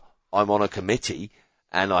 I'm on a committee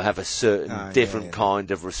and I have a certain different kind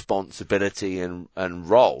of responsibility and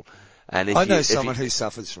role. And I know someone who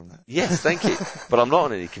suffers from that. Yes, thank you. But I'm not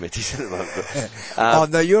on any committees at the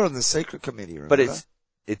moment. No, you're on the secret committee, remember?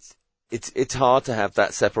 But it's hard to have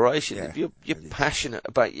that separation. Yeah, if you're passionate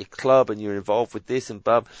about your club and you're involved with this and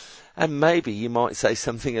blah, and maybe you might say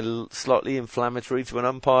something slightly inflammatory to an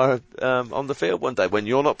umpire on the field one day when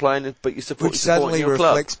you're not playing, but you support. Which suddenly your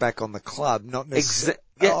reflects club. back on the club, not necessarily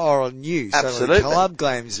or on you. Absolutely. So the club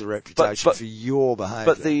claims a reputation for your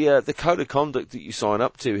behaviour. But the code of conduct that you sign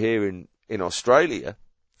up to here in Australia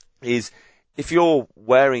is if you're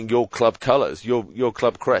wearing your club colours, your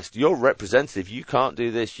club crest, you're representative. You can't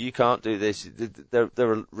do this. You can't do this. There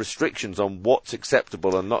are restrictions on what's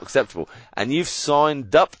acceptable and not acceptable, and you've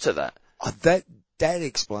signed up to that. That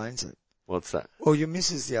explains it. What's that? Well, your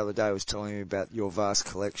missus the other day was telling me about your vast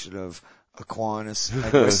collection of Aquinas and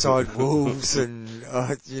Westside Wolves and,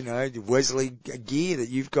 Wesley gear that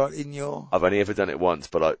you've got in your... I've only ever done it once,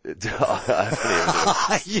 but I have only ever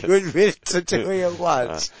done it. You admitted to doing it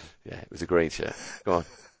once. Yeah, it was a green shirt. Go on.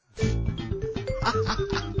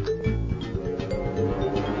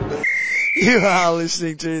 You are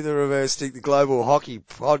listening to the Reverse Stick, the Global Hockey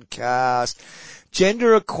Podcast.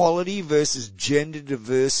 Gender equality versus gender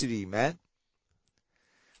diversity, Matt.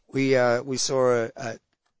 We saw a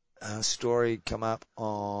story come up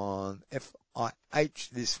on FIH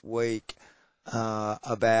this week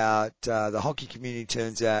about the hockey community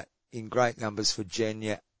turns out in great numbers for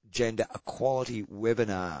gender equality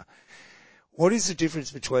webinar. What is the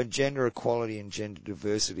difference between gender equality and gender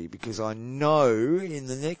diversity? Because I know in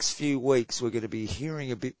the next few weeks we're going to be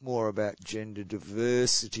hearing a bit more about gender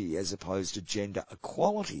diversity as opposed to gender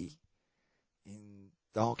equality in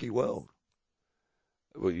the hockey world.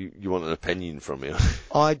 Well, you want an opinion from me?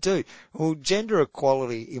 I do. Well, gender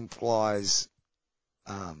equality implies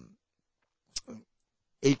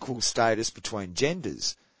equal status between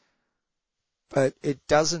genders, but it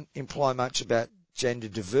doesn't imply much about gender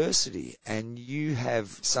diversity, and you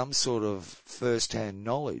have some sort of first-hand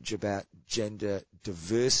knowledge about gender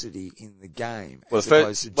diversity in the game as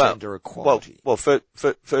opposed to gender equality. Well,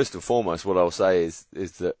 first and foremost, what I'll say is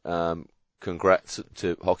that congrats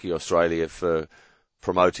to Hockey Australia for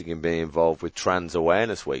promoting and being involved with Trans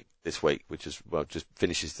Awareness Week this week, which is, just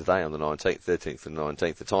finishes today on the 19th, 13th and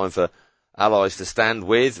 19th. The time for allies to stand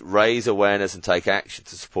with, raise awareness and take action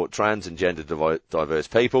to support trans and gender diverse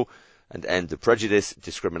people and end the prejudice,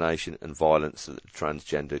 discrimination and violence that the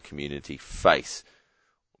transgender community face.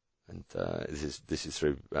 And this is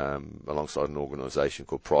through alongside an organisation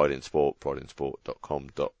called Pride in Sport,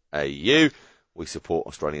 prideinsport.com.au. We support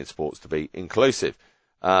Australian sports to be inclusive.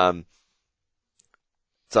 So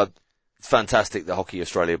it's fantastic that Hockey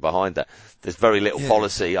Australia behind that. There's very little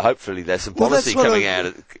policy. Hopefully there's some policy coming out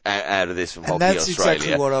of this from Hockey Australia. And that's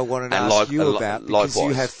exactly what I wanted to ask you about, because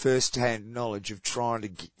you have first-hand knowledge of trying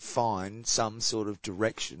to find some sort of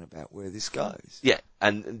direction about where this goes. Yeah,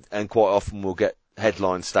 and quite often we'll get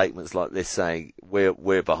headline statements like this saying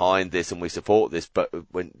we're behind this and we support this, but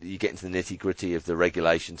when you get into the nitty-gritty of the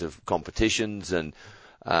regulations of competitions and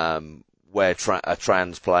where a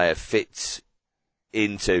trans player fits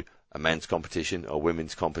into a men's competition or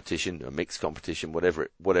women's competition, a mixed competition,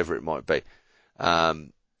 whatever it might be.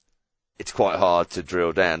 It's quite hard to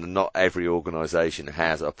drill down, and not every organisation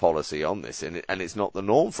has a policy on this, and it's not the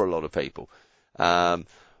norm for a lot of people. What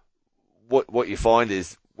you find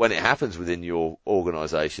is when it happens within your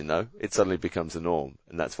organisation, though, it suddenly becomes the norm,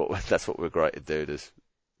 and that's what we're great at doing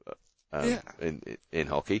in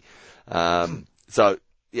hockey. So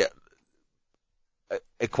yeah.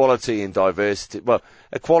 Equality and diversity. Well,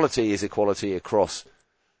 equality is equality across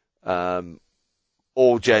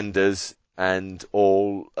all genders and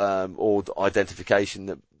all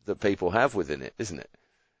identification that people have within it, isn't it?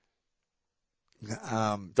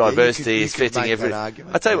 Diversity is fitting every. I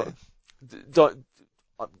tell you what,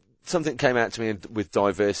 something came out to me with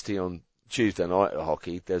diversity on Tuesday night at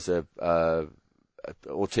hockey. There's a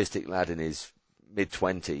autistic lad in his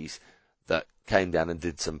mid-20s that came down and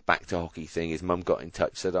did some back to hockey thing. His mum got in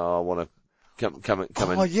touch, said, "Oh, I want to come and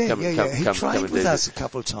He trained with us a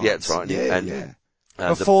couple of times. Yeah, that's right. Yeah.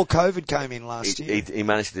 Before COVID came in last year, he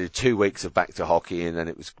managed to do 2 weeks of back to hockey, and then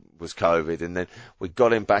it was COVID, and then we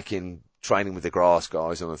got him back in training with the grass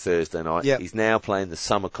guys on a Thursday night. Yep. He's now playing the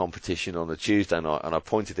summer competition on a Tuesday night, and I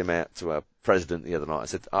pointed him out to our president the other night. I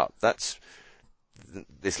said, "Oh, that's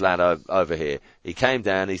this lad over here. He came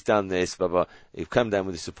down, he's done this, blah, blah. He's come down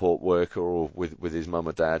with a support worker or with his mum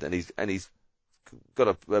or dad, and he's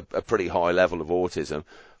got a pretty high level of autism,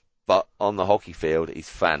 but on the hockey field, he's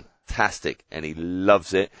fantastic, and he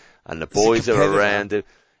loves it, and the boys are around him.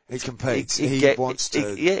 He competes. He wants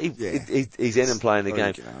to. He's in and playing the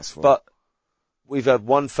game. But we've had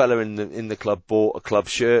one fella in the club bought a club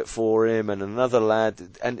shirt for him, and another lad,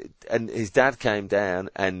 and his dad came down,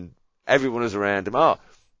 and everyone was around him. Oh,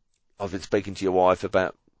 I've been speaking to your wife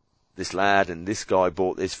about this lad, and this guy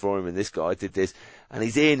bought this for him, and this guy did this, and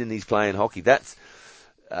he's in and he's playing hockey. That's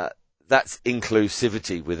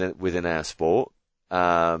inclusivity within our sport.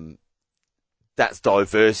 That's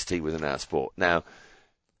diversity within our sport. Now,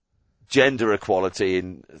 gender equality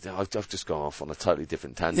in, I've just gone off on a totally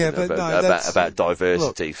different tangent about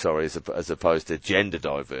diversity, look, as opposed to gender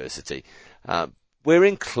diversity. We're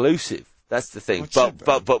inclusive. That's the thing.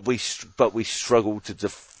 But we struggle to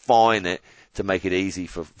define it, to make it easy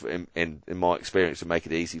in my experience, to make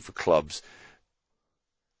it easy for clubs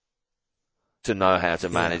to know how to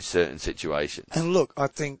manage certain situations. And look, I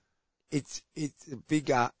think it's a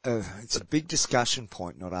big discussion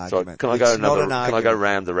point, not argument. So can I go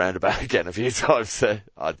round the roundabout again a few times?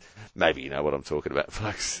 Maybe you know what I'm talking about,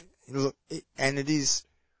 folks. Look, it's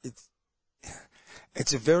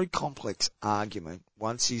a very complex argument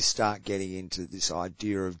once you start getting into this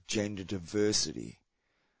idea of gender diversity,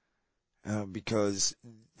 because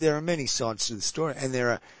there are many sides to the story, and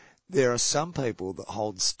there are some people that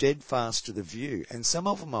hold steadfast to the view, and some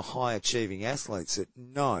of them are high-achieving athletes that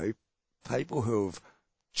know people who have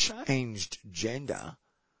changed gender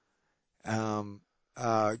can,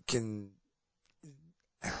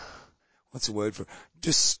 what's the word for it?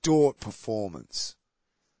 Distort performance.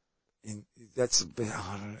 I don't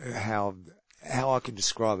know how I can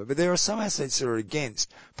describe it, but there are some athletes that are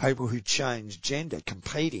against people who change gender,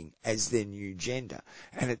 competing as their new gender,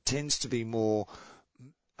 and it tends to be more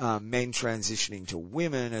men transitioning to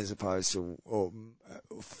women as opposed to, or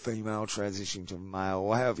female transitioning to male,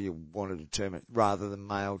 or however you want to determine it, rather than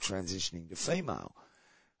male transitioning to female.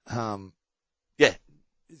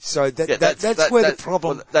 So that's where the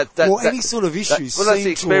problem, any sort of issues well, that's the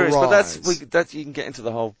experience, to arise. But you can get into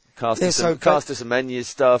the whole Castus and Menzies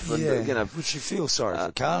stuff, and which you feel sorry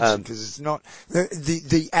for Castus, because it's not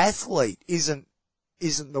the athlete isn't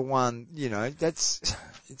the one,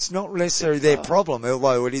 it's not necessarily their problem,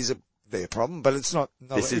 although it is their problem, but it's not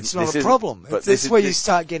a problem. That's where you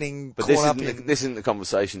start getting caught up in. This isn't the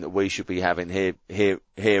conversation that we should be having here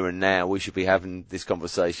and now. We should be having this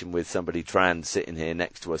conversation with somebody trans sitting here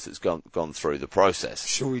next to us that's gone through the process.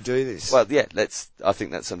 Should we do this? Well, yeah, I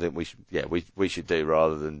think that's something we should do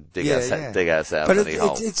rather than dig ourselves any hole.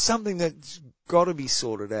 But it's something that's got to be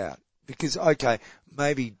sorted out, because, okay,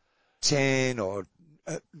 maybe 10,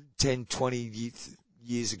 20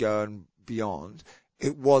 years ago and beyond,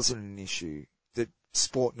 it wasn't an issue that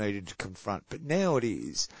sport needed to confront, but now it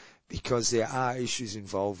is, because there are issues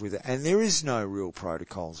involved with it, and there is no real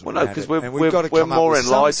protocols. Well, no, because we're more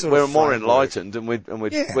enlightened, and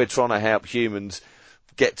we're trying to help humans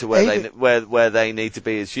get to where they need to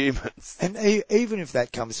be as humans. And even if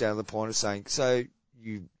that comes down to the point of saying, so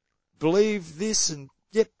you believe this, and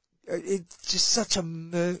yep, it's just such a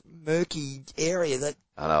murky area that.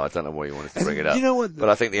 I know. I don't know why you wanted to bring it up. You know what? But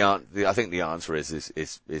I think the answer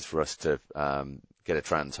is for us to get a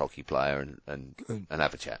trans hockey player and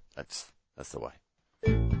have a chat. That's the way.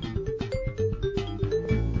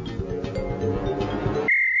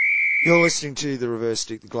 You're listening to the Reverse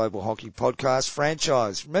Stick, the Global Hockey Podcast.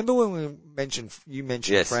 Franchise. Remember when you mentioned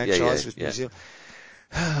franchise with New Zealand?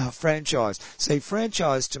 Franchise. See,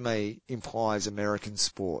 franchise to me implies American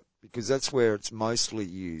sport, because that's where it's mostly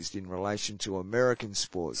used in relation to American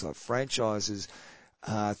sports, like franchises,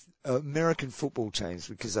 American football teams,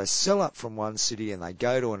 because they sell up from one city and they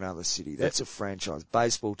go to another city. That's a franchise.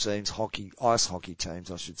 Baseball teams, ice hockey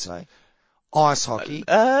teams, I should say. Ice hockey.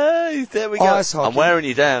 Hey, there we go. Ice hockey. I'm wearing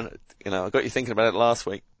you down. I got you thinking about it last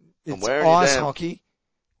week. It's ice hockey.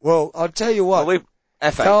 Well, I'll tell you what.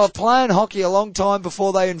 FH. They were playing hockey a long time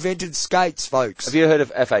before they invented skates, folks. Have you heard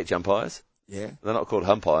of FH umpires? Yeah. They're not called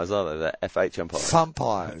umpires, are they? They're FH umpires.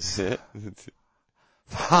 Umpires. Yeah.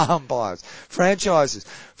 Umpires. Franchises.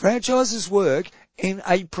 Franchises work in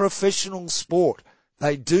a professional sport.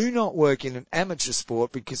 They do not work in an amateur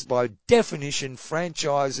sport, because by definition,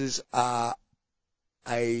 franchises are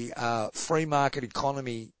a free market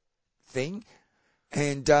economy thing,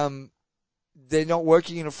 and they're not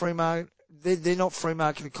working in a free market. They're not free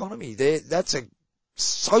market economy. That's a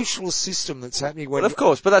socialist system that's happening. Well, of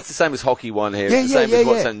course, but that's the same as Hockey One here. It's the same as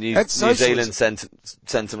what's on New Zealand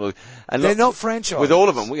Sentinel. And they're not franchise. With all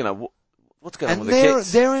of them, what's going on with the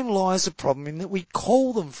kids? Therein lies the problem, in that we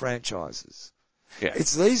call them franchises. Yeah.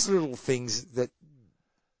 It's these little things that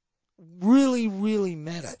really, really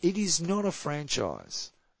matter. It is not a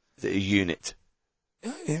franchise. It's a unit.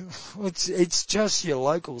 Yeah, it's just your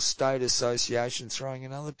local state association throwing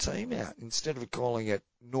another team out. Instead of calling it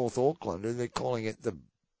North Auckland, they're calling it the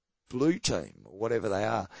Blue Team, or whatever they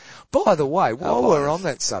are. By the way, while we're on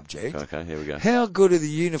that subject, okay, here we go. How good are the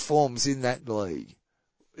uniforms in that league?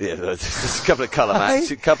 Yeah, there's a couple of colour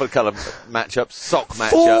matchups, sock matchups.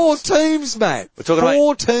 4 teams, Matt. We're talking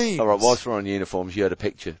 4 teams. All right, whilst we're on uniforms, you had a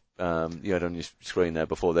picture, you had on your screen there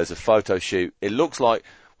before. There's a photo shoot. It looks like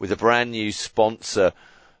with a brand new sponsor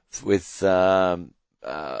with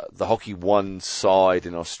the Hockey One side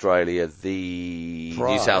in Australia, the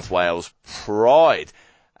Pride. New South Wales Pride,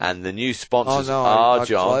 and the new sponsors are I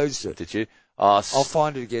John. closed it. Did you? I'll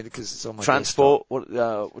find it again because it's on my Transport.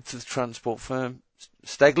 What's the transport firm?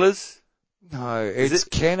 Steglers. desktop. No, it's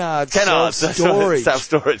Kennard's Kennard's Self-Storage.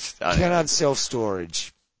 Self-storage. Oh, Kennard's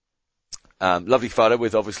Self-Storage. Lovely photo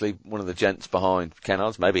with obviously one of the gents behind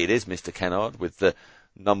Kennard's. Maybe it is Mr. Kennard with the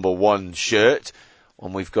number 1 shirt.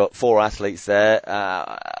 And we've got 4 athletes there.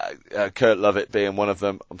 Kurt Lovett being one of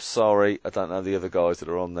them. I'm sorry, I don't know the other guys that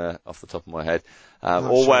are on there off the top of my head.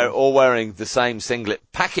 All wearing the same singlet.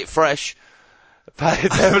 Packet fresh.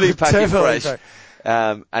 Definitely packet fresh.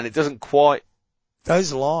 And it doesn't quite.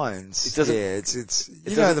 Those lines. It doesn't. Yeah, it's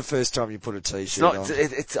the first time you put a t-shirt on.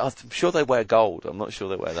 I'm sure they wear gold. I'm not sure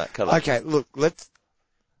they wear that colour. Okay, look,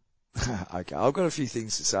 okay, I've got a few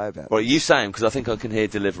things to say about Well, you say them because I think I can hear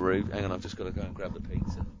Deliveroo. Hang on, I've just got to go and grab the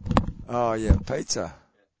pizza. Oh, yeah, pizza.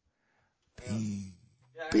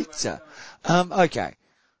 Pizza. Okay.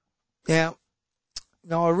 Now,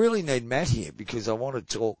 I really need Matt here because I want to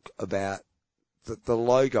talk about the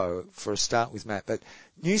logo for a start with Matt. But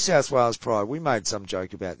New South Wales Pride, we made some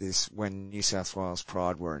joke about this when New South Wales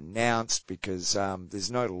Pride were announced because there's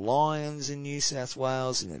no lions in New South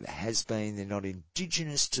Wales, and there has been. They're not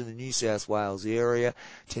indigenous to the New South Wales area.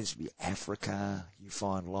 It tends to be Africa. You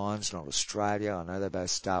find lions, not Australia. I know they both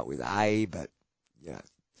start with A, but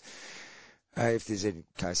if there's any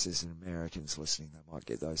cases and Americans listening, they might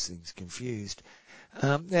get those things confused.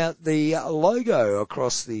 Now, the logo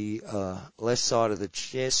across the left side of the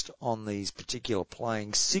chest on these particular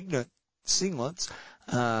playing singlets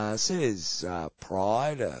says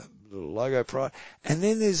Pride, a little logo Pride, and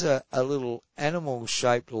then there's a little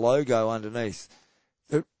animal-shaped logo underneath.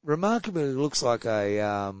 It remarkably looks like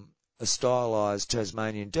a stylized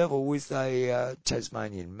Tasmanian devil with a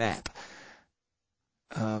Tasmanian map.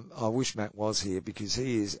 I wish Matt was here because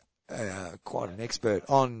he is quite an expert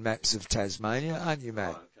on maps of Tasmania, aren't you,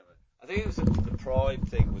 Matt? I think it was the Pride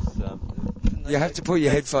thing was. You have to put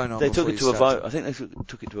your headphone on. They took it to a vote. I think they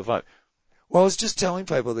took it to a vote. Well, I was just telling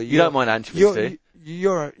people that you don't mind anchovies, do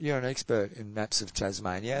you? You're an expert in maps of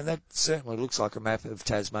Tasmania, and that certainly looks like a map of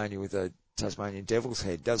Tasmania with a Tasmanian devil's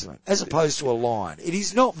head, doesn't it? As opposed to a lion. It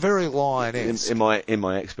is not very lion-esque. In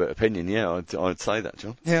my expert opinion, yeah, I'd say that,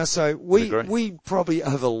 John. Now, so we probably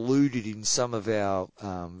have alluded in some of our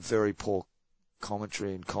very poor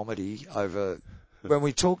commentary and comedy over when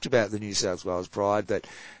we talked about the New South Wales Pride that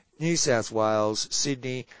New South Wales,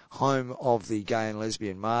 Sydney, home of the gay and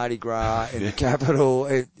lesbian Mardi Gras in the capital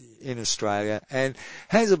in Australia, and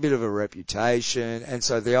has a bit of a reputation. And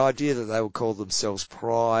so the idea that they would call themselves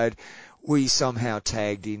Pride, we somehow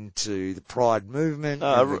tagged into the Pride movement.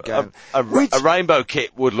 A rainbow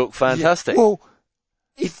kit would look fantastic. Yeah, well,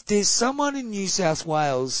 if there's someone in New South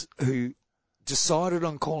Wales who decided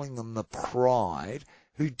on calling them the Pride,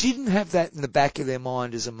 who didn't have that in the back of their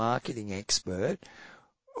mind as a marketing expert,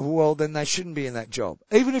 well, then they shouldn't be in that job.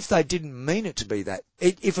 Even if they didn't mean it to be that.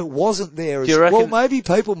 If it wasn't there, well, maybe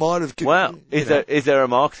people might have... Well, is there a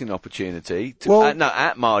marketing opportunity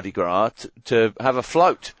at Mardi Gras to have a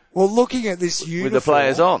float? Well, looking at this uniform... With the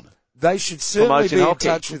players on. They should certainly be hockey.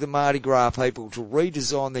 in touch with the Mardi Gras people to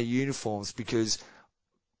redesign their uniforms because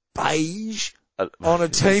beige on a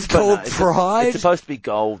team called Pride. It's supposed to be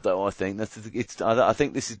gold, though. I think I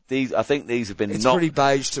think these have been. It's knocked, pretty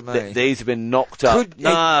beige to me. These have been knocked up.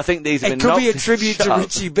 I think these have been. It could be a tribute to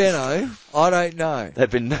Richie Beno. I don't know. They've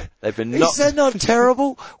been knocked. Is that not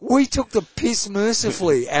terrible? We took the piss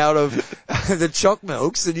mercifully out of the Choc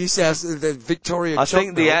Milks, the Victoria. I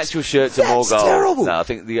think the actual shirts are more gold. Terrible. No, I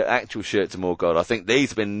think the actual shirts are more gold. I think these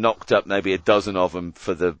have been knocked up, maybe a dozen of them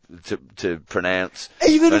for to pronounce.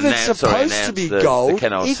 Even if it's supposed to be gold, the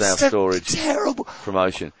Kennard's Self-Storage terrible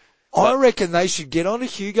promotion. I reckon they should get on a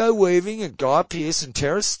Hugo Weaving and Guy Pearce and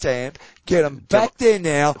Terrace Stamp, get them back there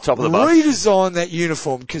now, redesign that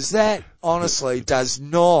uniform, because that honestly does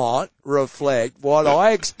not reflect what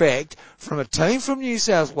I expect from a team from New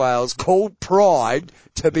South Wales called Pride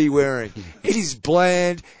to be wearing. It is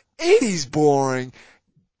bland. It is boring.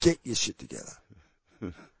 Get your shit together.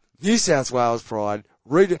 New South Wales Pride.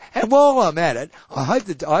 And while I'm at it, I hope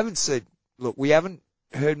that I haven't said, look, we haven't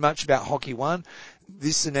heard much about Hockey One.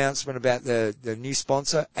 This announcement about the new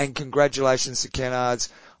sponsor, and congratulations to Kennard's.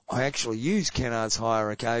 I actually use Kennard's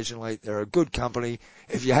Hire occasionally. They're a good company.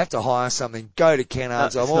 If you have to hire something, go to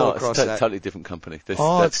Kennard's. I'm all across that. It's a totally different company.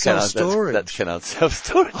 It's self-storage. That's Kennard's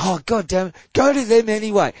Self-Storage. Oh, God damn it. Go to them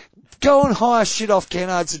anyway. Go and hire shit off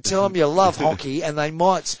Kennard's and tell them you love hockey and they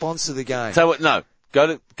might sponsor the game. So what? No.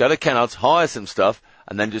 Go to Kennard's, hire some stuff,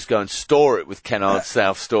 and then just go and store it with Kennard's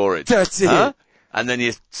Self-Storage. That's it. Huh? And then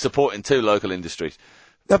you're supporting 2 local industries.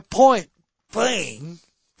 The point being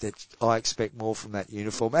that I expect more from that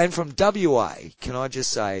uniform. And from WA, can I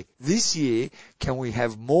just say, this year, can we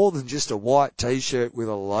have more than just a white T-shirt with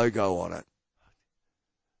a logo on it?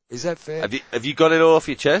 Is that fair? Have you got it all off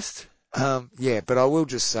your chest? Yeah, but I will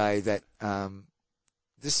just say that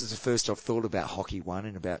this is the first I've thought about Hockey One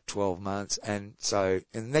in about 12 months. And so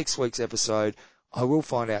in next week's episode, I will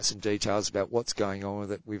find out some details about what's going on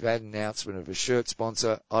with it. We've had an announcement of a shirt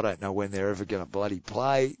sponsor. I don't know when they're ever going to bloody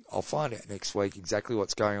play. I'll find out next week exactly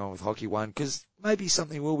what's going on with Hockey One, because maybe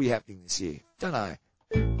something will be happening this year. Don't know.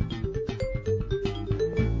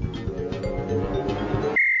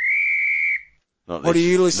 What are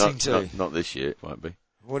you listening to? Not this year, it won't be.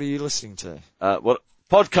 What are you listening to?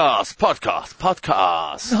 Podcast.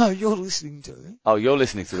 No, you're listening to it. Oh, you're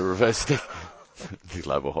listening to the Reverse Stick. The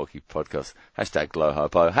Global Hockey Podcast. Hashtag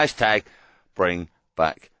GlowHopo. Hashtag bring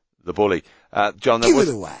back the bully. John, Give it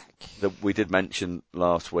a whack. We did mention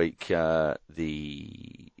last week the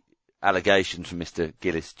allegations from Mr.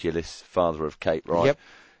 Gillis, father of Kate Wright. Yep.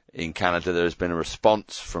 In Canada. There has been a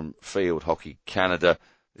response from Field Hockey Canada.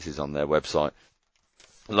 This is on their website.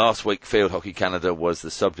 Last week, Field Hockey Canada was the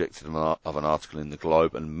subject of an article in the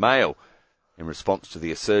Globe and Mail. In response to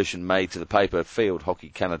the assertion made to the paper, Field Hockey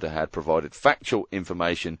Canada had provided factual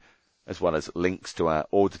information as well as links to our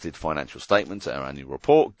audited financial statements, our annual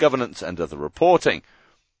report, governance and other reporting.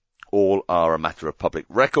 All are a matter of public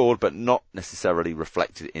record, but not necessarily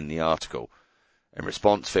reflected in the article. In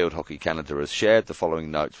response, Field Hockey Canada has shared the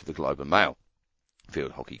following notes with the Globe and Mail.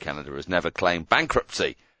 Field Hockey Canada has never claimed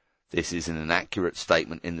bankruptcy. This is an inaccurate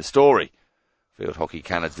statement in the story. Field Hockey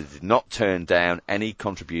Canada did not turn down any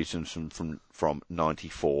contributions from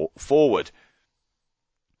 94 forward.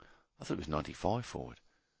 I thought it was 95 forward.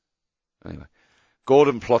 Anyway,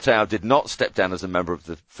 Gordon Plotow did not step down as a member of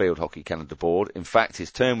the Field Hockey Canada board. In fact,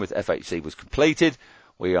 his term with FHC was completed.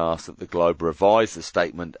 We ask that the Globe revise the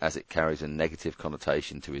statement as it carries a negative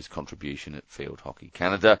connotation to his contribution at Field Hockey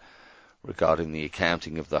Canada. Regarding the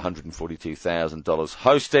accounting of the $142,000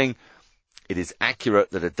 hosting, it is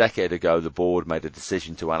accurate that a decade ago the board made a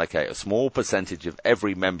decision to allocate a small percentage of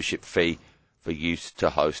every membership fee for use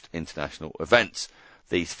to host international events.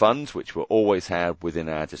 These funds, which were always held within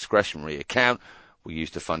our discretionary account, were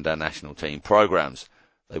used to fund our national team programs.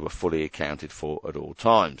 They were fully accounted for at all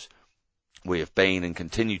times. We have been and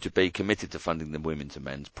continue to be committed to funding the women's and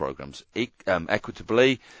men's programs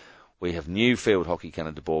equitably. We have new Field Hockey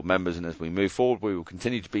Canada board members, and as we move forward, we will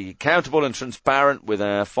continue to be accountable and transparent with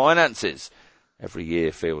our finances. Every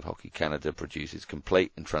year, Field Hockey Canada produces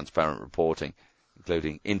complete and transparent reporting,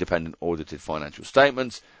 including independent audited financial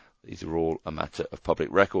statements. These are all a matter of public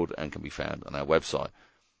record and can be found on our website.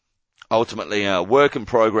 Ultimately, our work in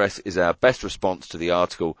progress is our best response to the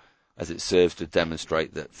article, as it serves to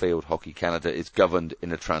demonstrate that Field Hockey Canada is governed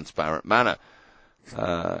in a transparent manner.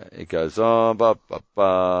 It goes on,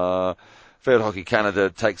 Field Hockey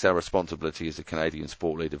Canada takes our responsibility as a Canadian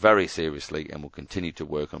sport leader very seriously and will continue to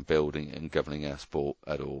work on building and governing our sport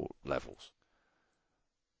at all levels.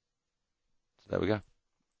 So there we go.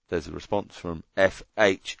 There's a response from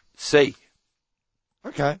FHC.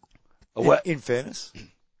 Okay. In fairness.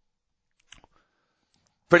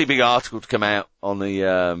 Pretty big article to come out on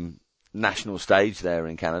the national stage there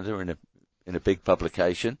in Canada in a big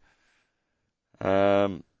publication.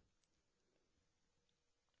 Good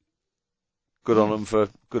on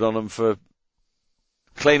them for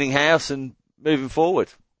cleaning house and moving forward.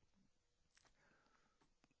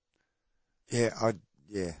 Yeah.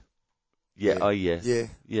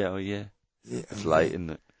 It's late, isn't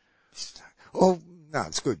it? Oh no,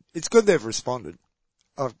 it's good. It's good they've responded.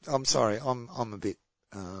 I'm sorry. I'm a bit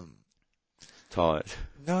tired.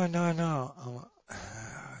 No.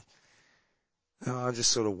 I just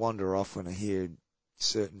sort of wander off when I hear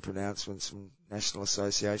certain pronouncements from national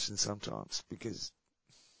associations sometimes because,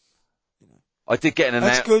 I did get an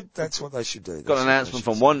announcement. That's good. That's what they should do. Got an announcement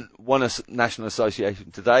from one national association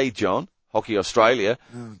today, John, Hockey Australia,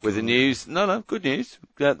 with the news. Good news.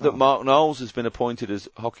 That Mark Knowles has been appointed as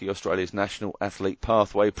Hockey Australia's National Athlete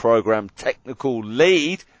Pathway Programme Technical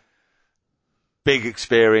Lead. Big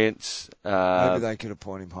experience. Maybe they could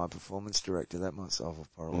appoint him High Performance Director. That might solve a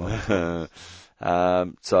problem.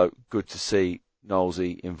 So good to see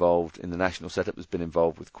Knowlesy involved in the national setup. Has been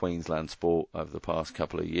involved with Queensland sport over the past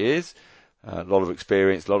couple of years. A lot of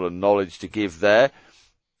experience, a lot of knowledge to give there.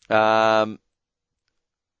 Hang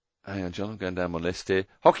on, John, I'm going down my list here.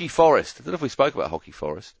 Hockey Forest. I don't know if we spoke about Hockey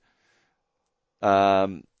Forest.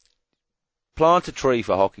 Plant a tree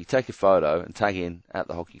for hockey, take a photo and tag in at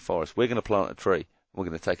the Hockey Forest. We're going to plant a tree We're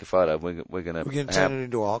going to take a photo. We're going to turn it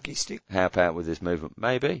into a hockey stick. Help out with this movement,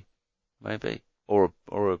 maybe, or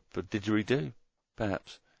a didgeridoo,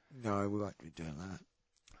 perhaps. No, we won't be doing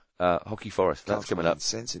that. Hockey Forest, that's coming up.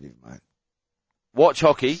 Sensitive, mate. Watch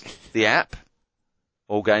Hockey, the app.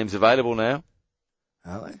 All games available now.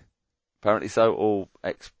 Are they? Apparently so. All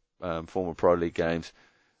former Pro League games,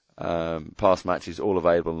 past matches, all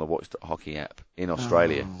available on the Watch Hockey app in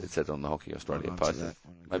Australia. It said on the Hockey Australia post.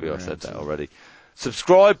 Maybe I said that already.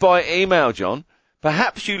 Subscribe by email, John.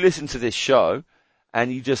 Perhaps you listen to this show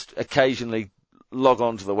and you just occasionally log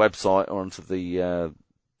on to the website or onto the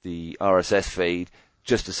RSS feed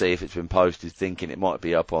just to see if it's been posted, thinking it might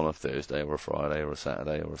be up on a Thursday or a Friday or a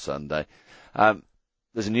Saturday or a Sunday.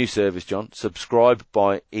 There's a new service, John.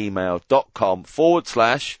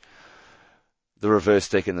 subscribebyemail.com/the reverse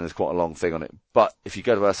stick, and then there's quite a long thing on it. But if you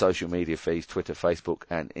go to our social media feeds, Twitter, Facebook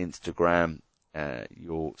and Instagram,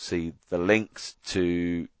 you'll see the links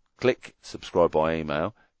to click subscribe by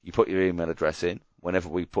email. You put your email address in. Whenever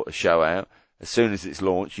we put a show out, as soon as it's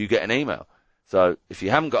launched, you get an email. So if you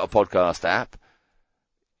haven't got a podcast app,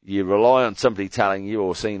 you rely on somebody telling you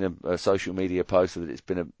or seeing a social media post that it's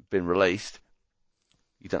been released.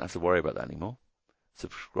 You don't have to worry about that anymore.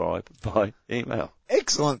 Subscribe by email.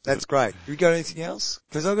 Excellent. That's great. Have you got anything else?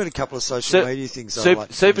 Because I've got a couple of social media things.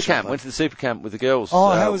 Super Camp. Went to the Super Camp with the girls.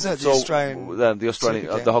 Oh, how was that? The Australian,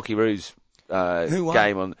 the Hockey Roos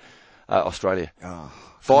game on Australia. Oh,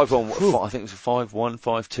 5-1. I think it was a 5-1,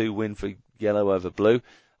 5-2 win for yellow over blue.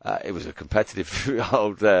 It was a competitive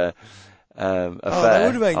old affair. They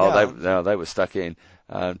would have been they were stuck in.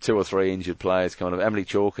 2 or 3 injured players kind of. Emily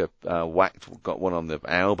Chalker got one on the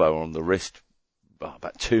elbow or on the wrist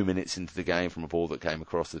about 2 minutes into the game from a ball that came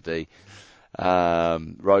across the D.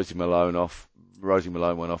 Rosie Malone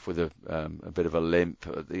went off with a bit of a limp.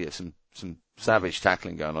 Some savage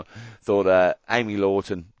tackling going on. Thought Amy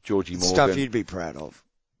Lawton, Georgie Morgan. Stuff you'd be proud of.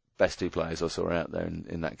 Best 2 players I saw out there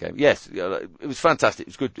in that game. Yes, it was fantastic.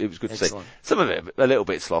 It was good to see. Some of it a little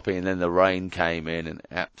bit sloppy, and then the rain came in and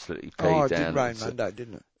absolutely peed down. Oh, it did rain Monday,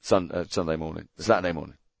 didn't it? Sunday morning, Saturday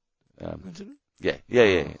morning. Did it? Yeah.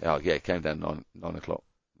 Oh, yeah, it came down 9 o'clock,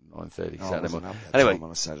 9:30 Saturday morning. Anyway,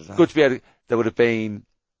 good to be able to, there would have been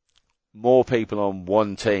more people on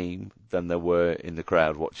one team than there were in the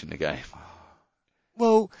crowd watching the game.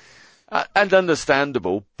 Well, and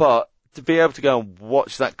understandable, but to be able to go and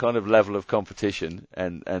watch that kind of level of competition,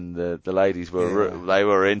 and the ladies they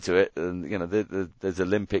were into it, and there's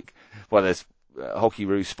there's Hockey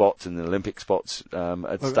Roo spots and the Olympic spots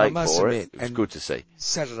at stake for it. It was good to see.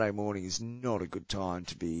 Saturday morning is not a good time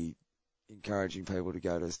to be encouraging people to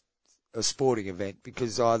go to a sporting event,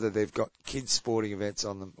 because either they've got kids' sporting events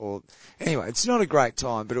on them, or anyway, it's not a great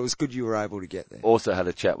time. But it was good you were able to get there. Also had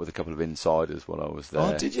a chat with a couple of insiders while I was there.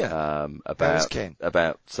 Oh, did you?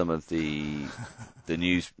 About some of the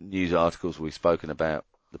news articles we've spoken about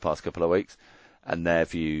the past couple of weeks, and their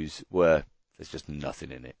views were there's just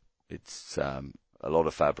nothing in it. It's a lot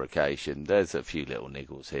of fabrication. There's a few little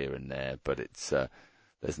niggles here and there, but it's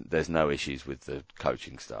there's no issues with the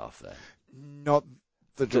coaching staff there. Not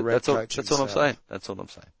the direct coaching staff. That's all I'm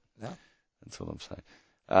saying. No? That's all I'm saying.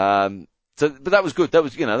 But that was good. That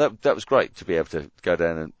was that was great to be able to go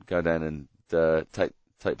down and take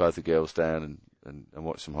both the girls down and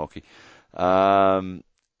watch some hockey.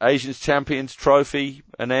 Asian Champions Trophy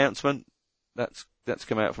announcement. That's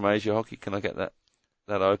come out from Asia Hockey. Can I get that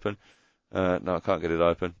open? No, I can't get it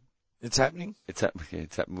open. It's happening? It's happening.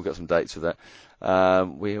 We've got some dates for that.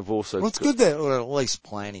 We have also... Well, it's good that we're at least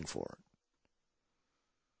planning for it.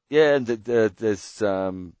 Yeah, and there's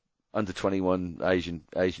under 21 Asian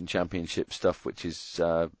Championship stuff, which is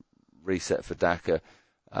reset for Dhaka.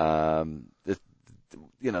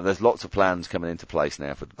 There's lots of plans coming into place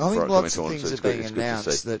now for I think lots of things are being it's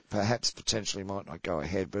announced that perhaps potentially might not go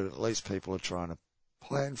ahead, but at least people are trying to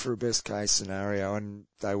plan for a best case scenario, and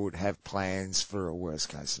they would have plans for a worst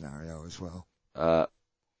case scenario as well. I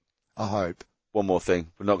hope. One more thing.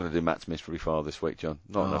 We're not going to do Matt's mystery file this week, John.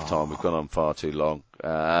 Not enough time. We've gone on far too long.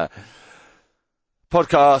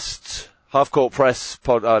 Podcast, Half Court Press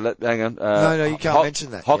pod. Hang on. No, you can't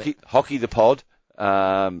mention that. Hockey the pod.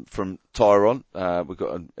 From Tyrone. We've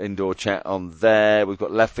got an indoor chat on there. We've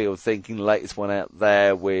got Left Field Thinking, latest one out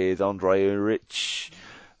there with Andre Urich.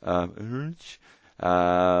 And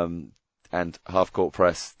Half Court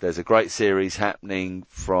Press. There's a great series happening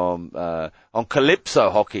from on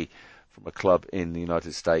Calypso Hockey from a club in the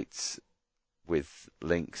United States with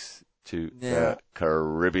links to the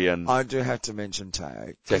Caribbean. I do have to mention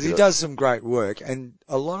Teo, because he does some great work, and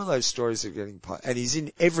a lot of those stories are getting and he's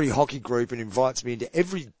in every hockey group and invites me into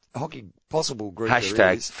every hockey possible group.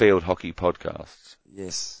 Hashtag Field Hockey Podcasts.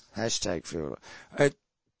 Yes, hashtag Field.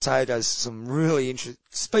 Teo does some really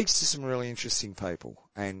speaks to some really interesting people,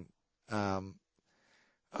 and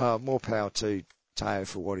more power to Teo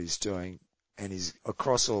for what he's doing, and he's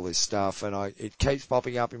across all this stuff, and it keeps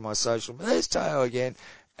popping up in my social. There's Teo again,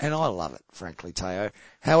 and I love it, frankly, Teo.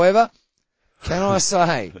 However, can I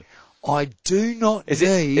say, I do not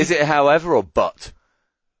need... Is it however or but?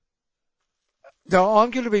 No, I'm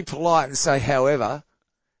going to be polite and say however,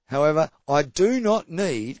 I do not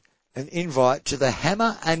need an invite to the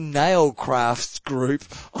Hammer and Nail Crafts group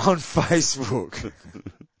on Facebook.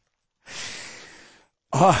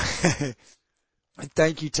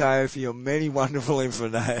 Thank you, Teo, for your many wonderful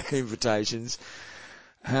invitations.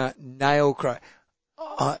 Nail Craft.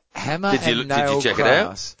 Hammer and Nail Crafts. Did you check it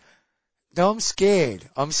out? No, I'm scared.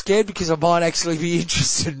 I'm scared because I might actually be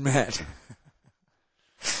interested, Matt.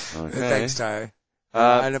 Okay. Thanks, Teo.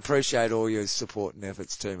 And appreciate all your support and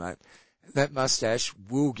efforts too, mate. That mustache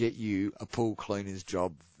will get you a pool cleaner's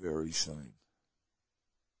job very soon.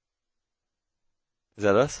 Is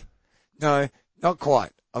that us? No, not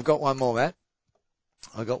quite. I've got one more, Matt.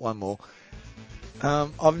 I've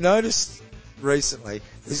noticed recently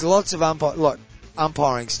there's lots of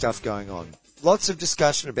umpiring stuff going on. Lots of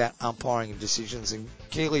discussion about umpiring and decisions, and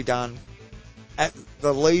Keely Dunn at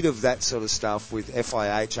the lead of that sort of stuff with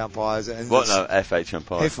FIH umpires. And what? No, FH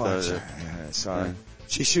umpires. FIH. Sorry. Yeah.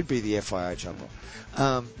 She should be the FIH umpire.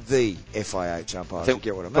 The FIH umpire. I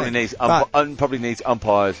get what I mean. Probably needs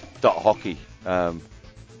umpires.hockey. I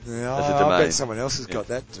bet someone else has got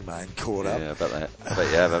that domain caught up. Yeah, I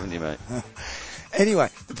bet you have, haven't you, mate? Anyway,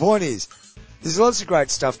 the point is, there's lots of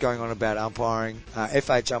great stuff going on about umpiring.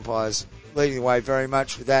 FH umpires leading the way very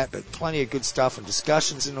much with that, but plenty of good stuff and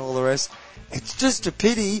discussions and all the rest. It's just a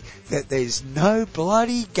pity that there's no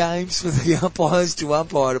bloody games for the umpires to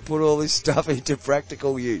umpire to put all this stuff into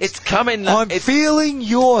practical use. It's coming. I'm feeling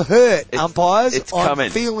your hurt, umpires. It's coming.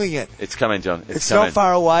 I'm feeling it. It's coming, John. It's coming. Not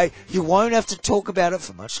far away. You won't have to talk about it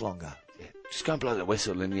for much longer. Yeah. Just go and blow the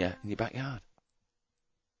whistle in your backyard.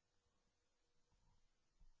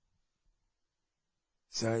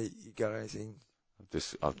 So you got anything?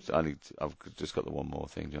 I've just got the one more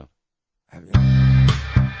thing, John. Have you?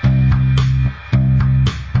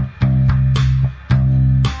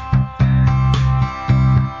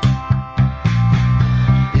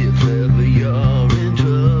 If ever you're in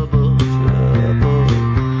trouble,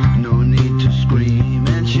 no need to scream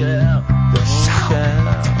and shout.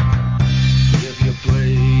 If you're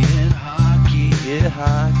playing hockey,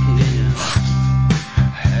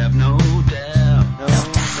 have no doubt.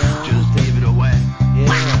 Just give it away.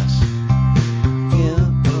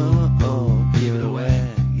 Give it away.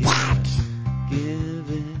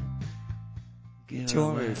 Do you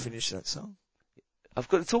want me to finish that song?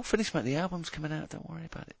 It's all finished, mate. The album's coming out. Don't worry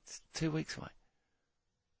about it. It's 2 weeks away.